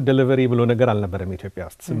ፉድ ዴሊቨሪ ብሎ ነገር አልነበረም ኢትዮጵያ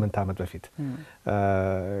ውስጥ 8 አመት በፊት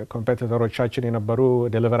ኮምፒቲተሮቻችን የነበሩ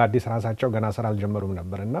ዴሊቨሪ አዲስ ራሳቸው ገና ስራ አልጀመሩም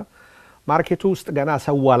ነበርና ማርኬቱ ውስጥ ገና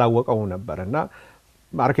ሰው አላወቀው ነበርና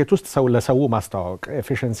ማርኬቱ ውስጥ ሰው ለሰው ማስተዋወቅ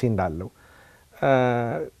ኤፊሺየንሲ እንዳለው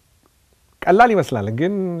ቀላል ይመስላል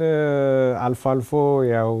ግን አልፎ አልፎ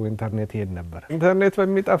ያው ኢንተርኔት ይሄድ ነበር ኢንተርኔት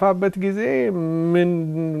በሚጠፋበት ጊዜ ምን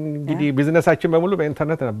እንግዲህ ቢዝነሳችን በሙሉ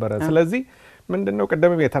በኢንተርኔት ነበር ስለዚህ ምንድነው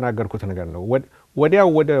ቀደም የተናገርኩት ነገር ነው ወዲያው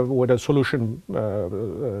ወደ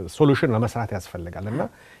ሶሉሽን ለመስራት ያስፈልጋልና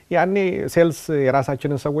ያኔ ሴልስ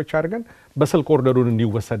የራሳችንን ሰዎች አድርገን በስልክ ኦርደሩን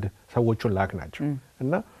እንዲወሰድ ሰዎችን ላክናቸው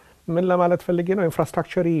እና ምን ለማለት ፈልጌ ነው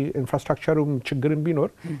ኢንፍራስትራክቸሩም ችግርም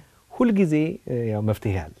ቢኖር ሁሉ ጊዜ ያው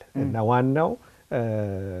መፍትሄ አለ እና ዋናው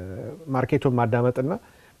ማርኬቱን ማዳመጥና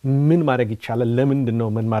ምን ማድረግ ይቻላል ለምንድነው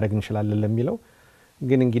ምን ማድረግ እንችላለን ለሚለው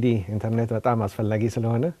ግን እንግዲህ ኢንተርኔት በጣም አስፈላጊ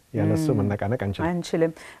ስለሆነ ያለሱ መነቃነቅ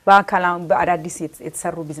አንችልም በአካላው በአዳዲስ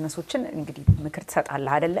የተሰሩ ቢዝነሶችን እንግዲህ ምክር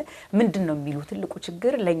ተሰጣለህ አይደለ ምንድነው የሚሉት ትልቁ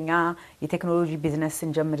ችግር ለኛ የቴክኖሎጂ ቢዝነስ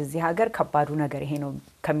እንጀምር እዚህ ሀገር ከባዱ ነገር ይሄ ነው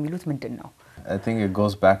ከሚሉት ምንድነው I think it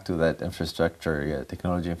goes back to that infrastructure,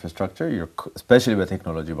 technology infrastructure. Especially with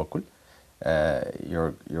technology,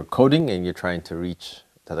 you're coding and you're trying to reach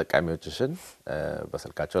ተጠቃሚዎችን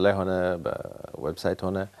በስልካቸው ላይ ሆነ በዌብሳይት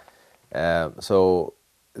ሆነ so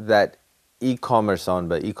that e-commerce on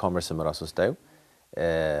በe-commerce ራሱ ስታዩ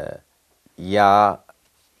ያ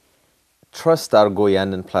ትረስት አድርጎ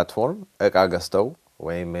ያንን ፕላትፎርም እቃ ገዝተው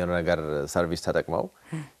ወይም የሆነ ነገር ሰርቪስ ተጠቅመው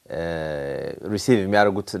ሪሲቭ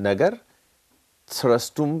የሚያደርጉት ነገር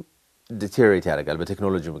ትረስቱም ዲቴሪዮሬት ያደርጋል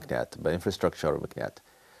በቴክኖሎጂ ምክንያት በኢንፍራስትራክቸሩ ምክንያት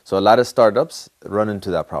so a lot of startups run into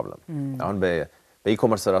that problem አሁን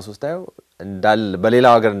በe-commerce ራሱ ስታዩ በሌላ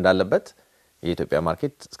ሀገር እንዳለበት የኢትዮጵያ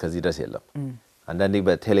ማርኬት እስከዚህ ድረስ የለም አንዳንዴ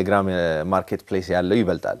በቴሌግራም ማርኬት ፕሌስ ያለው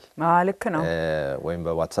ይበልጣል ልክ ነው ወይም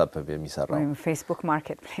በዋትስአፕ የሚሰራው ወይም ፌስቡክ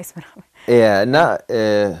ማርኬት ፕሌስ ምናምን እና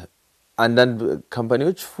አንዳንድ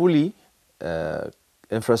ካምፓኒዎች ፉሊ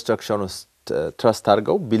ኢንፍራስትራክቸሩን ትረስት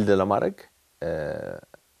አድርገው ቢልድ ለማድረግ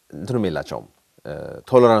እንትኑም የላቸውም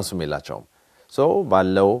ቶለራንሱም የላቸውም so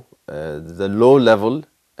ባለው the low level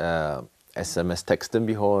SMS ቴክስትም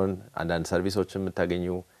ቢሆን አንዳንድ ሰርቪሶችን የምታገኙ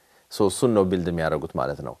so እሱን ነው ቢልድ የሚያደርጉት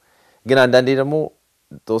ማለት ነው ግን አንዳንዴ ደግሞ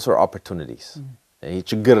those are opportunities ይሄ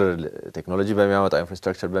ችግር ቴክኖሎጂ በሚያመጣው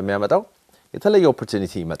ኢንፍራስትራክቸር በሚያመጣው የተለየ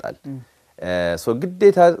ኦፖርቹኒቲ ይመጣል so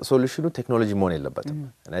ግዴታ ሶሉሽኑ ቴክኖሎጂ መሆን የለበትም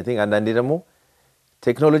and I think አንዳንዴ ደግሞ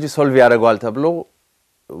ቴክኖሎጂ ሶልቭ ያደርጋል ተብሎ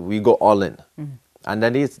we go all in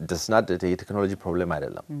አንዳንዴ does not ቴክኖሎጂ ፕሮብሌም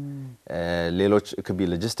አይደለም ሌሎች could be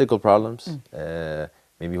logistical problems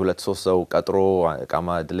maybe 2-3 ሰው ቀጥሮ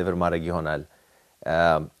እቃማ ዲሊቨር ማድረግ ይሆናል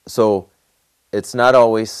so it's not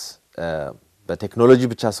always በቴክኖሎጂ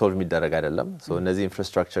ብቻ ሶልቭ የሚደረግ አይደለም so እነዚህ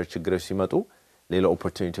ኢንፍራስትራክቸር ችግሮች ሲመጡ ሌላ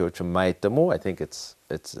ኦፖርቹኒቲዎች ማየት ደግሞ I think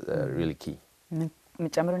it's really key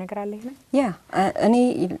ምጨምሩ ነገር አለ ይሄ እኔ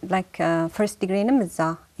like first degreeንም እዛ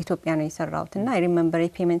ኢትዮጵያ ነው የሰራሁት እና I remember a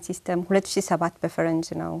payment system 2007 በፈረንጅ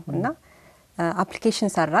ነው እና application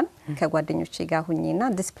ሰራን ከጓደኞቼ ጋር ሆኜና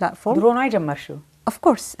this platform ድሮ ነው አይጀመርሽው of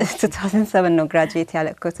course 2007 ነው graduate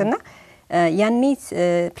ያለኩትና ያኔ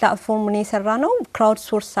ፕላትፎርሙን የሰራ ነው ክራውድ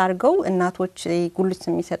ሶርስ አድርገው እናቶች ጉልት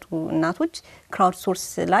የሚሰጡ እናቶች ክራውድ ሶርስ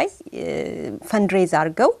ላይ ፈንድሬዝ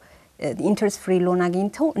አድርገው ኢንተረስት ፍሪ ሎን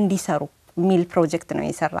አግኝተው እንዲሰሩ ሚል ፕሮጀክት ነው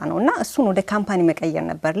የሰራ ነውና እሱን ወደ ካምፓኒ መቀየር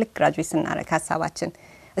ነበር ልክ ግራጁዌት ስናረግ ሐሳባችን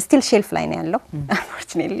ስቲል ሼልፍ ላይ ነው ያለው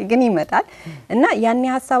unfortunately ግን ይመጣል እና ያኔ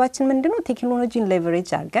ሐሳባችን ምንድነው ቴክኖሎጂን ሌቨሬጅ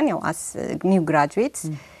አድርገን ያው as new graduates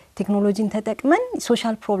ቴክኖሎጂን ተጠቅመን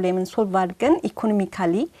ሶሻል ፕሮብሌምን ሶልቭ አድርገን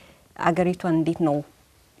ኢኮኖሚካሊ አገሪቷን እንዴት ነው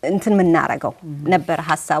እንትን ምናረጋው ነበር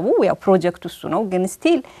ሐሳቡ ያው ፕሮጀክቱ እሱ ነው ግን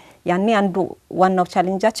ስቲል ያኔ አንዱ ዋናው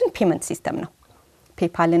ቻሌንጃችን ፔመንት ሲስተም ነው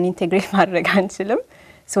ፔፓልን ኢንቴግሬት ማድረግ አንችልም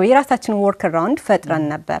so የራሳችን ወርክ አራውንድ ፈጥረን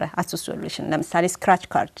ነበር as a solution ለምሳሌ ስክራች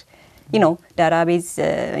ካርድ you know database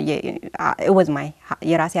it was my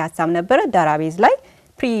የራሴ ሐሳብ ነበር database ላይ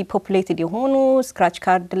pre populated የሆኑ ስክራች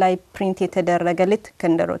ካርድ ላይ ፕሪንት የተደረገለት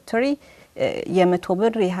ከንደሮተሪ የ100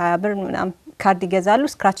 ብር የ20 ብር ምናምን ካርድ ይገዛሉ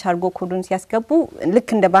ስክራች አርጎ ኮዱን ሲያስገቡ ልክ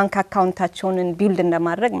እንደ ባንክ አካውንታቸውን ቢልድ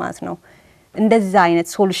እንደማድረግ ማለት ነው እንደዛ አይነት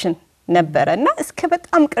ሶሉሽን ነበርና እስከ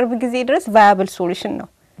በጣም ቅርብ ጊዜ ድረስ ቫያብል ሶሉሽን ነው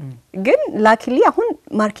ግን ላኪሊ አሁን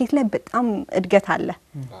ማርኬት ላይ በጣም እድገት አለ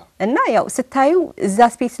እና ያው ስታዩ እዛ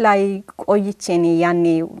ስፔስ ላይ ቆይቼኔ ያኔ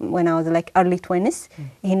when I was like early 20s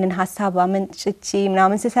ይሄንን ሐሳብ አመንጭቼ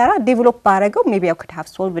ምናምን ሲሰራ ዴቨሎፕ ባረገው maybe I could have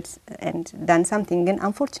solved it and done something ግን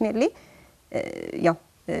unfortunately ያው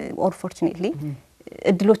or fortunately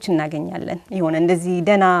እድሎች እናገኛለን ይሆነ እንደዚህ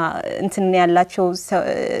ደና እንትን ያላቸው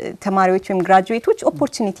ተማሪዎች ወይም ግራጁዌቶች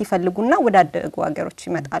ኦፖርቹኒቲ ፈልጉና ወዳደጉ ሀገሮች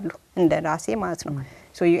ይመጣሉ እንደ ራሴ ማለት ነው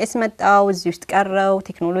so US መጣው እዚህ ውስጥ ቀረው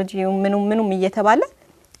ቴክኖሎጂው ምኑም እየተባለ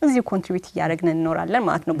እዚህ ኮንትሪቢዩት ያደርግን እንኖራለን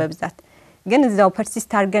ማለት ነው በብዛት ግን እዛው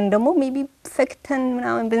ፐርሲስት አድርገን ደግሞ maybe ፈክተን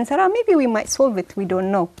ምናምን ብንሰራ maybe we might solve it we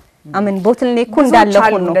don't know I mean bottleneck እንዳለ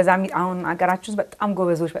ሆኖ እንደዛ አሁን አገራችሁ በጣም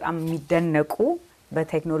ጎበዞች በጣም የሚደነቁ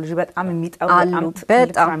በቴክኖሎጂ በጣም የሚጠሩ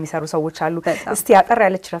በጣም የሚሰሩ ሰዎች አሉ እስቲ ያጠር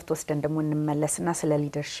ያለች ረፍት ወስደን ደግሞ እንመለስና ስለ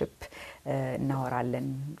ሊደርሺፕ እናወራለን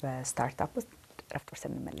በስታርታፕ ውስጥ ረፍት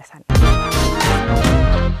ወስደን እንመለሳለን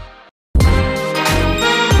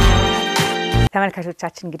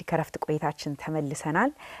ተመልካቾቻችን እንግዲህ ከረፍት ቆይታችን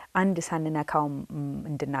ተመልሰናል አንድ ሳንነካው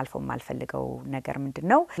እንድናልፈው ማልፈልገው ነገር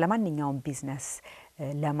ምንድነው ለማንኛውም ቢዝነስ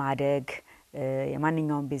ለማደግ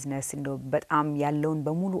የማንኛውም ቢዝነስ እንደው በጣም ያለውን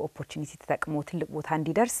በሙሉ ኦፖርቹኒቲ ተጠቅሞ ትልቅ ቦታ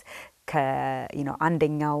እንዲደርስ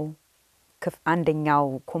አንደኛው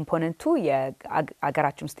ኮምፖነንቱ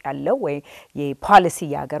የአገራችን ውስጥ ያለው ወይ የፖሊሲ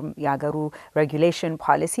ያገሩ ሬጉሌሽን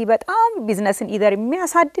ፖሊሲ በጣም ቢዝነስን ኢዘር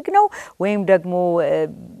የሚያሳድግ ነው ወይም ደግሞ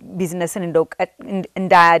ቢዝነስን እንደው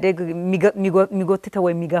እንዳያድግ የሚጎትተው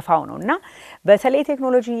ወይ የሚገፋው ነውና በተለይ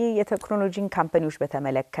የቴክኖሎጂን ካምፓኒዎች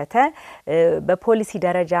በተመለከተ በፖሊሲ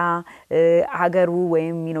ደረጃ ሀገሩ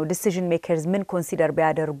ወይም ዲሲዥን ሜከርስ ምን ኮንሲደር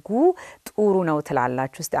ቢያደርጉ ጥሩ ነው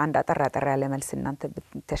ትላላችሁ? እስቲ አንድ አጠር ያለ መልስ እናንተ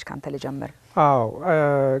ተሽካንተ ልጀምር።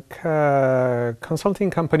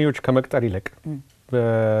 ከኮንሰልቲንግ ካምፓኒዎች ከመቅጠር ይልቅ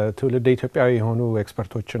በትውልደ ኢትዮጵያዊ የሆኑ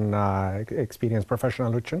ኤክስፐርቶችና ኤክስፒሪየንስ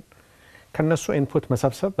ፕሮፌሽናሎችን ከነሱ ኢንፑት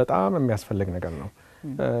መሰብሰብ በጣም የሚያስፈልግ ነገር ነው።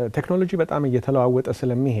 ቴክኖሎጂ በጣም እየተለዋወጠ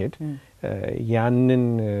ስለሚሄድ ያንን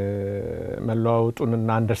መለዋወጡንና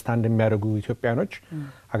አንደርስታንድ የሚያደርጉ ኢትዮጵያኖች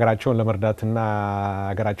ሀገራቸውን ለመርዳትና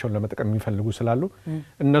ሀገራቸውን ለመጠቀም የሚፈልጉ ስላሉ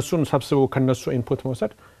እነሱን ሰብስበው ከነሱ ኢንፑት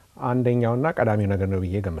መውሰድ አንደኛውና ቀዳሚው ነገር ነው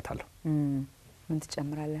ብዬ ገምታለሁ። ምን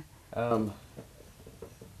ትጨምራለህ?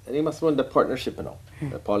 እኔ መስሎ እንደ ፓርትነርሺፕ ነው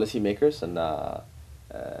ፖሊሲ ሜከርስ እና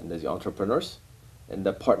እነዚህ entrepreneurs እንደ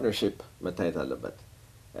ፓርትነርሺፕ መታየት አለበት።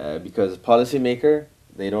 because policy maker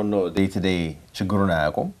they don't know day to day ችግሩን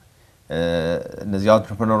አያውቁም። እነዚህ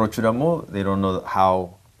entrepreneurዎቹ ደግሞ they don't know how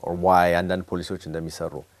or why አንዳንድ ፖሊሲዎች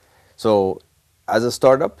እንደሚሰሩ so as a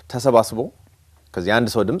startup ተሰባስቦ ከዚህ አንድ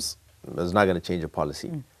ሰው ድምጽ is not going to change a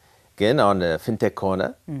policy ግን on fintech ከሆነ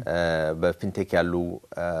በፊንቴክ ያሉ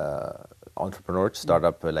entrepreneurs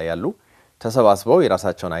startup ላይ ያሉ ተሰባስበው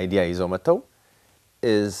የራሳቸውን አይዲያ ይዘው መተው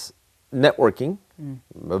is networking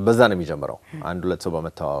በዛ ነው የሚጀምረው። አንድ ሁለት ሰው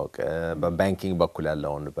በመተዋወቅ በባንኪንግ በኩል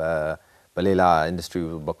ያለውን በሌላ ኢንዱስትሪ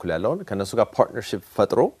በኩል ያለውን ከነሱ ጋር ፓርትነርሺፕ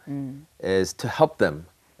ፈጥሮ is to help them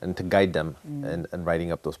and to guide them in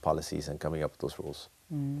writing up those policies and coming up with those rules.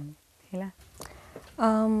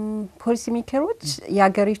 ፖሊሲ ሜከሮች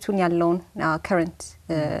ያገሪቱን ያለውን ከረንት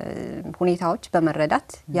ሁኔታዎች በመረዳት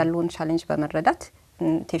ያለውን ቻሌንጅ በመረዳት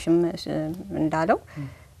ቴሽም እንዳለው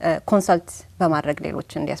ኮንሰልት በማድረግ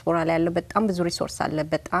ሌሎችን ዲያስፖራ ላይ ያለው በጣም ብዙ ሪሶርስ አለ፣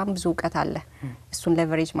 በጣም ብዙ እውቀት አለ። እሱን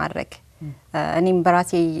ሌቨሬጅ ማድረግ እኔም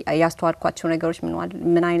በራሴ ያስተዋልኳቸው ነገሮች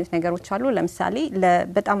ምን አይነት ነገሮች አሉ? ለምሳሌ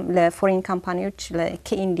በጣም ለፎሬን ካምፓኒዎች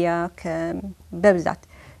ከኢንዲያ በብዛት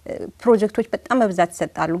ፕሮጀክቶች በጣም በብዛት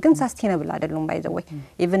ይሰጣሉ፣ ግን ሳስቴነብል አይደሉም። ባይ ዘ ወይ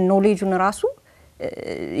ኢቭን ኖሌጁን ራሱ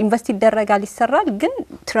ኢንቨስት ይደረጋል ይሰራል፣ ግን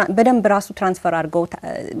በደንብ ራሱ ትራንስፈር አድርገው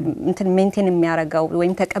እንትን ሜንቴን የሚያረጋው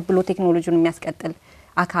ወይም ተቀብሎ ቴክኖሎጂውን የሚያስቀጥል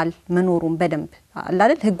አካል መኖሩን በደንብ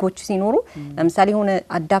አይደል? ህጎች ሲኖሩ ለምሳሌ ሆነ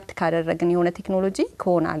አዳፕት ካደረግን የሆነ ቴክኖሎጂ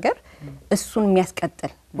ከሆነ ሀገር እሱን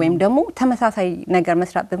የሚያስቀጥል ወይም ደግሞ ተመሳሳይ ነገር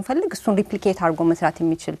መስራት ብንፈልግ እሱን ሪፕሊኬት አድርጎ መስራት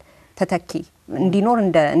የሚችል ተተኪ እንዲኖር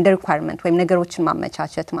እንደ ሪኳየርመንት ወይም ነገሮችን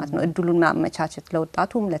ማመቻቸት ማለት ነው። እድሉን ማመቻቸት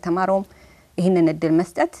ለወጣቱም ለተማረውም ይሄንን እድል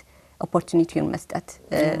መስጠት ኦፖርቹኒቲውን መስጠት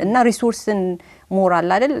እና ሪሶርስን ሞራል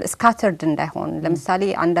አይደል ስካተርድ እንዳይሆን። ለምሳሌ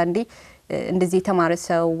አንዳንዴ እንደዚህ የተማረ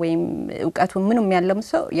ሰው ወይም እውቀቱ ምንም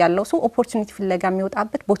ያለው ሰው ኦፖርቹኒቲ ፍለጋ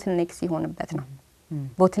የሚወጣበት ቦትልኔክስ ይሆንበት ነው።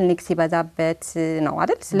 ቦትልኔክስ ይበዛበት ነው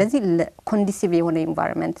አይደል? ስለዚህ ኮንዲሲቭ የሆነ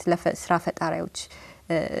ኢንቫይሮንመንት ለስራ ፈጣሪዎች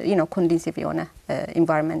ኮንዲሲቭ የሆነ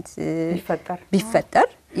ኢንቫይሮንመንት ቢፈጠር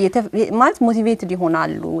ማለት ሞቲቬትድ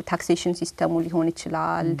ይሆናሉ። ታክሴሽን ሲስተሙ ሊሆን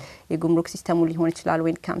ይችላል፣ የጉምሩክ ሲስተሙ ሊሆን ይችላል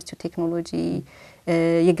when it comes to technology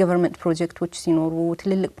የገቨርንመንት ፕሮጀክቶች ሲኖሩ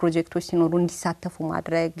ትልልቅ ፕሮጀክቶች ሲኖሩ እንዲሳተፉ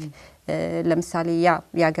ማድረግ። ለምሳሌ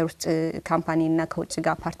የሀገር ውስጥ ካምፓኒና ከውጭ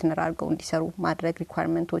ጋር ፓርትነር አድርገው እንዲሰሩ ማድረግ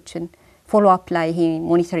ሪኳየርመንቶችን ፎሎ አፕ ላይ ይሄ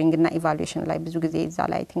ሞኒተሪንግ እና ኢቫሉዌሽን ላይ ብዙ ጊዜ እዛ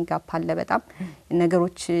ላይ ቲንክ አፕ አለ። በጣም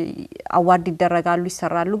ነገሮች አዋርድ ይደረጋሉ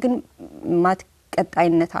ይሰራሉ፣ ግን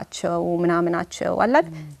ቀጣይነታቸው ምናምናቸው አላል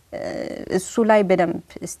እሱ ላይ በደንብ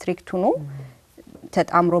ስትሪክት ነው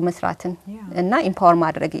ተጣምሮ መስራትን እና ኢምፓወር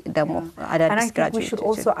ማድረግ ደግሞ አዳዲስ ግራጁዌት we should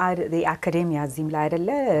also add the academia ዚም ላይ አይደለ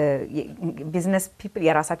ቢዝነስ ፒፕል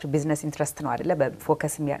የራሳቸው ቢዝነስ ኢንትረስት ነው አይደለ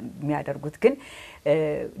በፎከስ የሚያደርጉት፣ ግን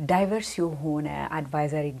ዳይቨርስ የሆነ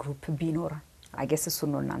አድቫይዘሪ ግሩፕ ቢኖር I guess እሱ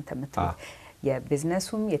ነው እናንተ የምትሉት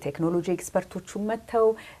የቢዝነሱም የቴክኖሎጂ ኤክስፐርቶቹም መተው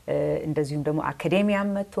እንደዚሁም ደግሞ አካዴሚያም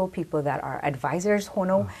መተው people that are advisors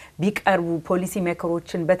ሆነው ቢቀርቡ ፖሊሲ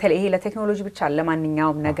ሜከሮችን በተለይ ይሄ ለቴክኖሎጂ ብቻ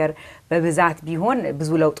ለማንኛውም ነገር በብዛት ቢሆን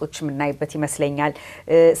ብዙ ለውጦች ምናይበት ይመስለኛል።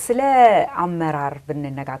 ስለ አመራር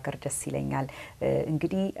ብንነጋገር ደስ ይለኛል።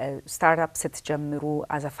 እንግዲህ ስታርታፕ ስትጀምሩ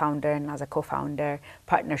as a founder and as a co-founder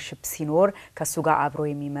partnership ሲኖር ከሱ ጋር አብሮ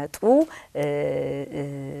የሚመጡ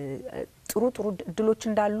ጥሩ ድሎች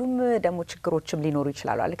እንዳሉም ደግሞ ችግሮችም ሊኖሩ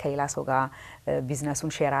ይችላሉ አይደል? ከሌላ ሰው ጋር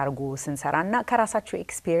ቢዝነሱን ሼር አድርጉ ስንሰራና ከራሳችሁ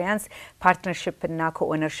ኤክስፒሪየንስ ፓርትነርሺፕ እና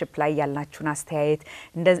ኮኦነርሺፕ ላይ ያላችሁን አስተያየት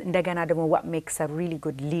እንደገና ደግሞ what makes a really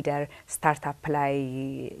good leader ስታርታፕ ላይ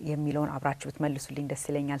የሚለውን አብራችሁ ብትመልሱልኝ ደስ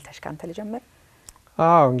ይለኛል። ተሽካንተ ልጀምር።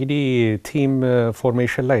 እንግዲህ ቲም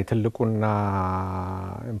ፎርሜሽን ላይ ትልቁና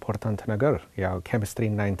ኢምፖርታንት ነገር ያው ኬሚስትሪ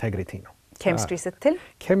እና ኢንቴግሪቲ ነው። ኬሚስትሪ ስትል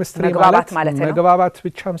ኬሚስትሪ መግባባት ማለት ነው። መግባባት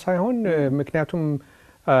ብቻም ሳይሆን ምክንያቱም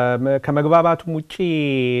ከመግባባቱም ውጪ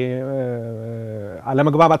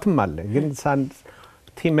አለመግባባትም አለ ግን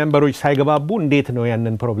ቲም ሜምበሮች ሳይገባቡ እንዴት ነው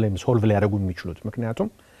ያንን ፕሮብሌም ሶልቭ ሊያደርጉ የሚችሉት ምክንያቱም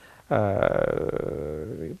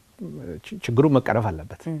ችግሩ መቀረፍ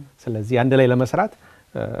አለበት ስለዚህ አንድ ላይ ለመስራት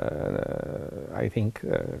I think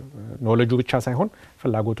ኖሌጁ ብቻ ሳይሆን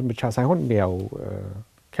ፍላጎቱም ብቻ ሳይሆን ያው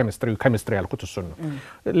ኬሚስትሪ ያልኩት እሱ ነው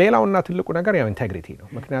ሌላውና ትልቁ ነገር ያው ኢንቴግሪቲ ነው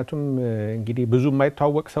ምክንያቱም እንግዲህ ብዙ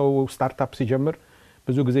የማይታወቅ ሰው ስታርታፕ ሲጀምር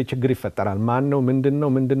ብዙ ጊዜ ችግር ይፈጠራል ማን ነው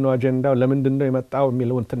ምንድነው አጀንዳው ለምንድነው የመጣው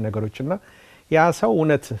የሚለው እንትን ነገሮችና ያ ሰው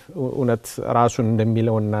እውነት ራሱን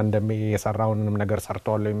እንደሚለውና እንደሚየሰራውንም ነገር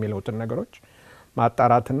ሰርቷል የሚለውትን ነገሮች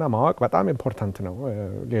ማጣራትና ማወቅ በጣም ኢምፖርታንት ነው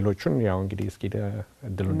ሌሎቹን ያው እንግዲህ እስኪ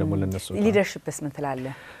እድሉን ደሞ ለነሱ ሊደርሺፕስ ምን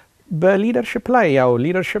ትላለህ በሊደርሺፕ ላይ ያው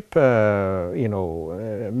ሊደርሺፕ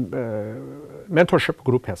ሜንቶርሺፕ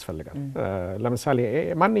ግሩፕ ያስፈልጋል ለምሳሌ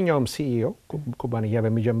ማንኛውም ሲኢኦ ኩባንያ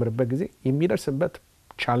በሚጀምርበት ጊዜ የሚደርስበት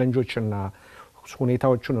ቻሌንጆችና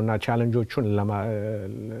ሁኔታዎችንና ቻሌንጆችን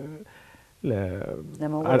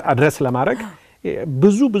አድሬስ ለማድረግ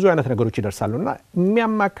ብዙ አይነት ነገሮች ይደርሳሉና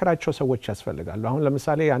የሚያማከራቸው ሰዎች ያስፈልጋሉ አሁን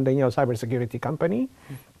ለምሳሌ አንደኛው ሳይበር ሴኩሪቲ ካምፓኒ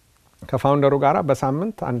ከፋውንደሩ ጋራ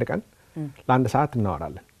በሳምንት አንድ ቀን ለአንድ ሰዓት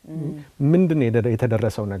እናወራለን ምንድነው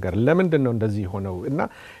የተደረሰው ነገር ለምንድነው እንደዚህ ሆነው እና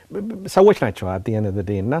ሰዎች ናቸው at the end of the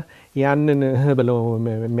day እና ያንን ብለው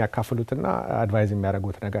የሚያካፍሉትና አድቫይዝ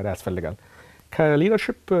የሚያደርጉት ነገር ያስፈልጋል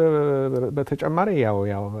ከሊደርሺፕ በተጨማሪ ያው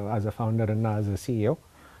as a founder እና as a CEO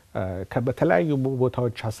ከበተለያዩ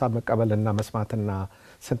ቦታዎች ሐሳብ መቀበልና መስማትና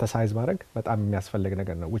ሲንተሳይዝ ማድረግ በጣም የሚያስፈልግ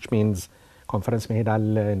ነገር ነው which means ኮንፈረንስ መሄድ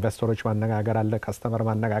አለ ኢንቨስተሮች ማነጋገር አለ ካስተመር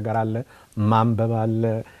ማነጋገር አለ ማንበብ አለ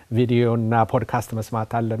ቪዲዮና ፖድካስት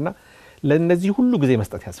መስማት አለና ለነዚህ ሁሉ ጊዜ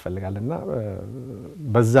መስጠት ያስፈልጋልና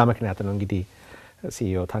በዛ ምክንያት ነው እንግዲህ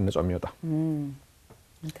ሲኢኦ ታንጾ የሚወጣ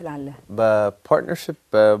እንትላለ በፓርትነርሺፕ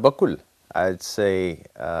በኩል I'd say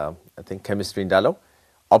I think chemistry እንዳለው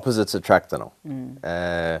opposites attract ነው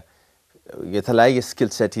የተለያየ ስኪል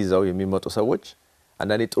ሴት ይዘው የሚመጡ ሰዎች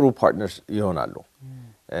አንዳንዴ ጥሩ ፓርትነርስ ይሆናሉ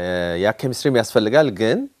ያ ኬሚስትሪ ያስፈልጋል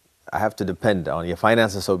ግን I have to depend on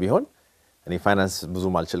የፋይናንስ ሰው ቢሆን እኔ ፋይናንስ ብዙ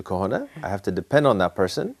ማልችል ከሆነ I have to depend on that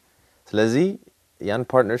person ስለዚህ ያን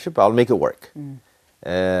partnership I'll make it work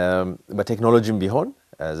በቴክኖሎጂም ቢሆን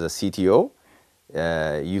as a CTO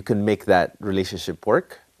you can make that relationship work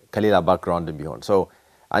ከሌላ ባክግራውንድ ቢሆን so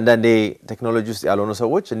አንዳንዴ ቴክኖሎጂ ውስጥ ያልሆኑ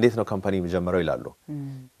ሰዎች እንዴት ነው ካምፓኒ መጀመሪያ ይላሉ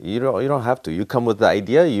you don't have to you come with the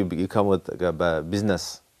idea you come with business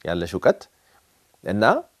ያለሽ ዕውቀት እና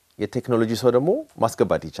የቴክኖሎጂ ሰው ደግሞ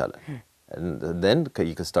ማስገባት ይቻላል and then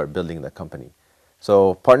you can start building the company so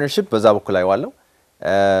partnership በዛ በኩል ላይ ዋለው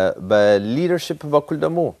በሊደርሺፕ በኩል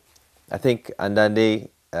ደግሞ I think አንዳንዴ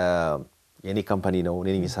የኔ ካምፓኒ ነው እኔ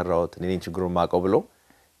ነኝ የሰራሁት እኔ ነኝ ችግሩን ማቀው ብሎ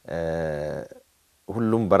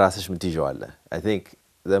ሁሉም በራስሽ ምትይжው አለ I think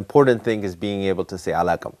the important thing is being able to say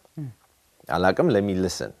አላቅም let me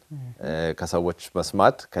listen ከሰዎች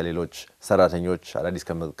መስማት ከሌሎች ሰራተኞች አዳዲስ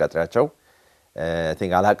ከመቀጠሪያቸው I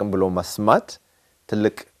think አላቅም ብሎ መስማት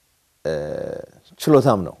ትልቅ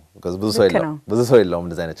ችሎታም ነው because ብዙ ሰው የለውም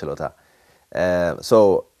እንደዛ አይነት ችሎታ so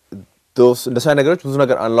those እንደዛ ነገሮች ብዙ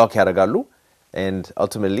ነገር unlock ያደርጋሉ and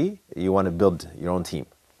ultimately you want to build your own team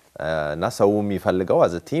እና ሰው የሚፈልገው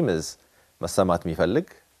as a team is መሰማት የሚፈልግ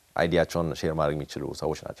አይዲያቸውን ሼር ማድረግ የሚችሉ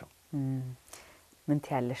ሰዎች ናቸው ምን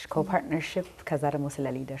ትያለሽ ኮፓርትነርሺፕ ከዛ ደግሞ ስለ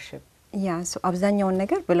ሊደርሺፕ ያ ሶ አብዛኛውን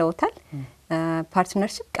ነገር ብለውታል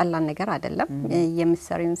ፓርትነርሺፕ ቀላል ነገር አይደለም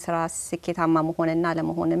የምትሰሪውን ስራ ስኬታማ መሆንና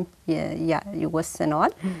ለመሆንም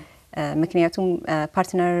ይወስነዋል ምክንያቱም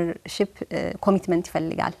ፓርትነርሺፕ ኮሚትመንት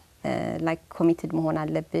ይፈልጋል ላይክ ኮሚትድ መሆን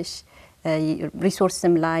አለብሽ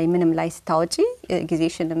ሪሶርስም ላይ ምንም ላይ ስታወጪ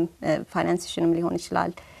ጊዜሽንም ፋይናንስሽንም ሊሆን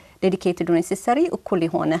ይችላል ዴዲኬትድ ሆነ ሲሰሪ እኩል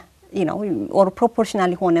ሆነ you know or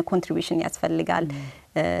proportional ሆነ contribution ያስፈልጋል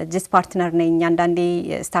just partner ነኝ አንዳንዴ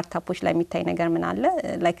ስታርታፖች ላይ የሚታይ ነገር ምን አለ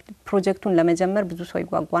like ፕሮጀክቱን ለመጀመር ብዙ ሰው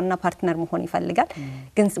ይጓጓና ፓርትነር መሆን ይፈልጋል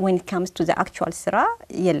ግን when it comes to the actual ስራ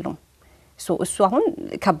የለም so እሱ አሁን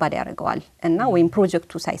ከባድ ያደርገዋል እና ወይም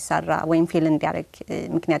ፕሮጀክቱ ሳይሰራ ወይም ፌል እንዲያደርግ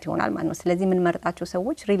ምክንያት ይሆናል ማለት ነው ስለዚህ ምን መርጣቸው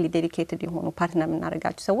ሰዎች really dedicated የሆኑ ፓርትነር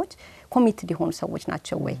እናደርጋቸው ሰዎች committed የሆኑ ሰዎች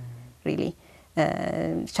ናቸው ወይ really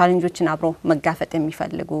ቻሌንጆችን አብሮ መጋፈጥ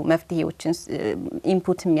የሚፈልጉ መፍትሄዎችን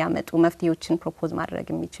ኢንፑት የሚያመጡ መፍትሄዎችን ፕሮፖዝ ማድረግ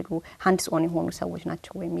የሚችሉ ሃንድስ ኦን የሆኑ ሰዎች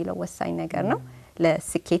ናቸው ወይ የሚለው ወሳኝ ነገር ነው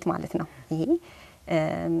ለስኬት ማለት ነው ይሄ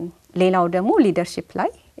ሌላው ደግሞ ሊደርሺፕ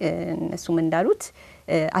ላይ እነሱም እንዳሉት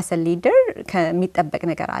as a leader ከሚጠበቅ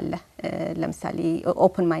ነገር አለ ለምሳሌ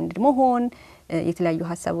ኦፕን ማይንድድ መሆን የተለያዩ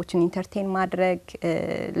ሐሳቦችን ኢንተርቴን ማድረግ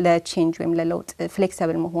ለቼንጅ ወይም ለለውጥ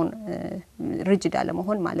ፍሌክሲብል መሆን ሪጂድ አለ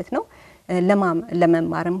መሆን ማለት ነው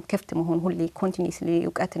ለመማርም ክፍት መሆን ሁሌ ኮንቲኒዩስሊ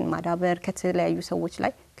እውቀትን ማዳበር ከተለያዩ ሰዎች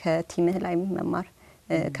ላይ ከቲምህ ላይ መማር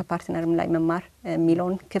ከፓርትነርም ላይ መማር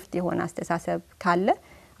የሚለውን ክፍት የሆነ አስተሳሰብ ካለ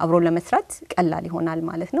አብሮ ለመስራት ቀላል ይሆናል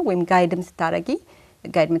ማለት ነው ወይም ጋይድ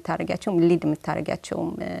የምታረጋቸው ሊድ የምታረጋቸው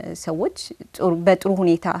ሰዎች በጥሩ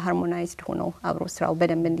ሁኔታ ሃርሞናይዝድ ሆኖ አብሮ ስራው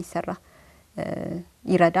በደንብ እንዲሰራ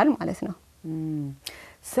ይረዳል ማለት ነው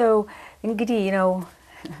so እንግዲህ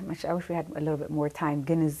I wish we had a little bit more time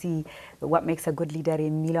ግን እዚህ what makes a good leader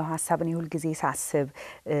የሚለው ሐሳብን ሁሉ ጊዜ ሳስብ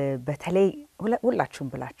በተለይ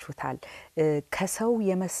ሁላችሁም ብላችሁታል ከሰው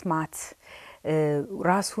የመስማት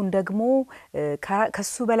ራሱን ደግሞ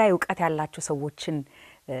ከሱ በላይ ዕውቀት ያላቸው ሰዎችን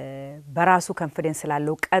በራሱ ኮንፊደንስ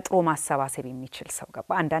ስላለው ቀጥሮ ማሰባሰብ የሚችል ሰው ገባ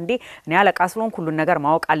አንዳንዴ እኔ አለቃ ስለሆንኩ ሁሉ ነገር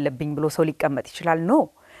ማወቅ አለብኝ ብሎ ሰው ሊቀመጥ ይችላል no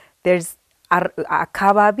there's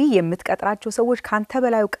አካባቢ የምትቀጥራቸው ሰዎች ካንተ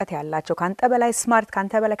በላይ ዕውቀት ያላቸው ካንተ በላይ ስማርት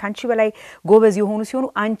ካንተ በላይ ካንቺ በላይ ጎበዝ የሆኑ ሲሆኑ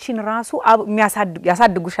አንቺን ራሱ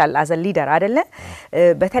ያሳድጉሻል as a leader አይደለ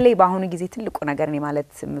በተለይ በአሁኑ ጊዜ ትልቁ ነገር ነው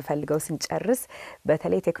ማለት የምፈልገው ስንጨርስ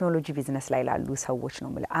በተለይ ቴክኖሎጂ ቢዝነስ ላይ ላሉ ሰዎች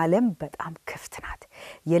ነው ማለት ዓለም በጣም ክፍት ናት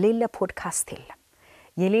የሌለ ፖድካስት የለም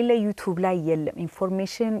የሌለ ዩቲዩብ ላይ የለም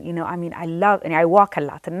ኢንፎርሜሽን I mean I walk a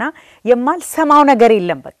lot እና የማልሰማው ነገር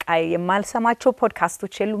የለም በቃ የማልሰማቸው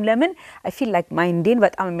ፖድካስቶች የሉም ለምን I feel like ማይንዴን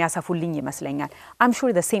በጣም የሚያሳፉልኝ ይመስለኛል I'm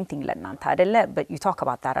sure the same thing ለናንተ አይደለ but you talk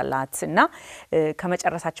about that a lot እና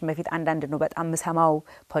ከመጨረሳችን በፊት አንዳንድ ነው በጣም የምሰማው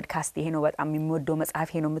ፖድካስት ይሄ ነው በጣም የሚወደው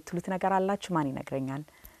መጽሐፍ ይሄ ነው የምትሉት ነገር አላችሁ ማን ይነግረኛል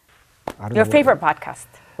Your favorite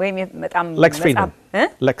podcast? ወይም በጣም Lex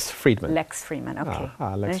Friedman okay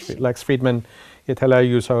Lex Friedman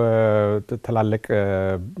የተለያዩ ሰው ተላልቅ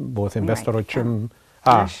both ኢንቨስተሮችም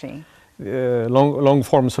long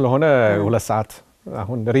form ስለሆነ 2 ሰዓት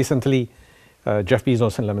አሁን recently ጀፍ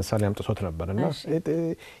ቤዞስን ለምሳሌ አምጥቶት ነበርና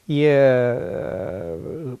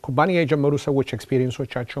የኩባንያ የጀመሩ ሰዎች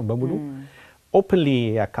ኤክስፒሪየንሶቻቸውን በሙሉ ኦፕንሊ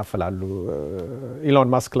ያካፍላሉ ኢሎን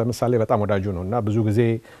ማስክ ለምሳሌ በጣም ወዳጁ ነውና ብዙ ጊዜ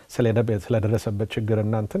ስለደረሰበት ችግር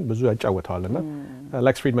እናንተን ብዙ ያጫውታልና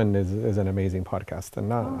Lex Friedman is an amazing podcast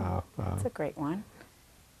እና it's a great one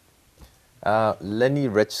Lenny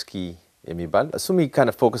Rechsky የሚባል እሱም he kind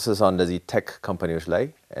of focuses on the tech companies ላይ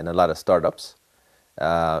and a lot of startups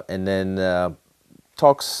and then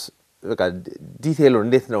talks በቃ ዲቴይል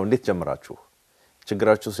እንዴት ጀምራችሁ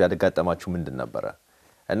ችግራችሁስ ያደጋጠማችሁ ምንድን ነበረ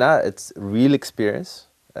እና it's real experience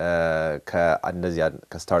ከእነዚህ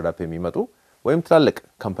ከስታርታፕ የሚመጡ ወይም ትላልቅ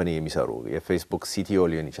ካምፓኒ የሚሰሩ የፌስቡክ ሲቲኦ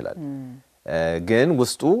ሊሆን ይችላል ግን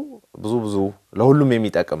ውስጡ ብዙ ለሁሉም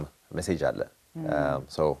የሚጠቅም ሜሴጅ አለ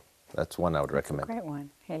so that's one I would recommend great one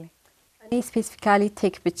Haley እኔ ስፔሲፊካሊ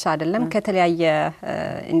ቴክ ብቻ አይደለም ከተለያየ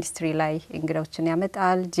ኢንዱስትሪ ላይ እንግዶችን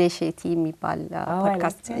ያመጣል ጄሼቲ የሚባል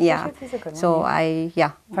ፖድካስት so I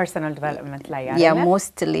personal development ላይ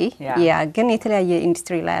mostly ግን የተለያየ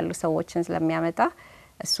ኢንዱስትሪ ላይ ያሉ ሰዎችን ስለሚያመጣ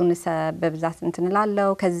እሱን በብዛት እንትንላለው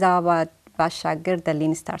ከዛ ባሻገር the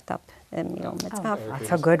lean startup የሚለው መጽሐፍ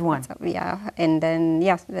that's a good one and then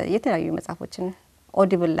የተለያዩ መጽሐፎችን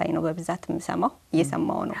audible ላይ ነው በብዛት የምሰማው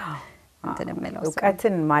እየሰማው ነው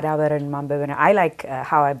እውቀትን ማዳበርን ማንበብና I like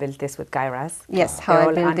how I built this with Guy Raz yes how I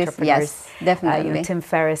built this yes definitely Tim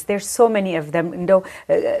Ferriss there's so many of them እንደው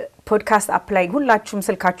ፖድካስት አፕላይ ሁላችሁም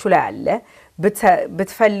ስልካችሁ ላይ አለ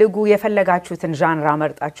ብትፈልጉ የፈለጋችሁትን ዣንራ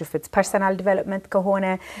መርጣችሁ ፍት ፐርሰናል ዲቨሎፕመንት ከሆነ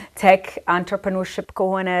ቴክ አንትረፕረነርሺፕ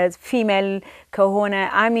ከሆነ ፊሜል ከሆነ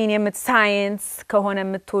I mean ሳይንስ ከሆነ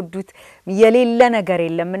የምትወዱት የሌለ ነገር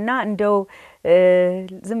የለምና እንደው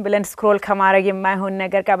ዝም ብለን ስክሮል ከማድረግ የማይሆን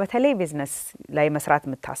ነገር ጋር በተለይ ቢዝነስ ላይ መስራት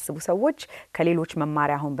የምታስቡ ሰዎች ከሌሎች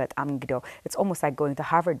መማሪያ አሁን በጣም እንግዲው it's almost like going to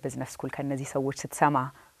Harvard Business School ከነዚህ ሰዎች ስትሰማ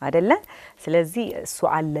አይደለ ስለዚህ እሱ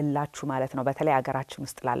አለላችሁ ማለት ነው በተለይ ሀገራችን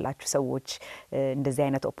ውስጥ ላላችሁ ሰዎች እንደዚህ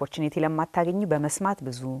አይነት ኦፖርቹኒቲ ለማታገኙ በመስማት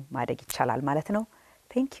ብዙ ማደግ ይቻላል ማለት ነው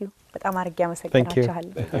Thank you በጣም አርጌ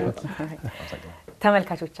አመሰግናችኋለሁ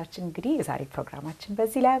ተመልካቾቻችን እንግዲህ የዛሬ ፕሮግራማችን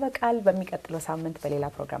በዚህ ላይ ያበቃል በሚቀጥለው ሳምንት በሌላ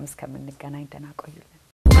ፕሮግራም እስከምንገናኝ ደህና ቆዩልን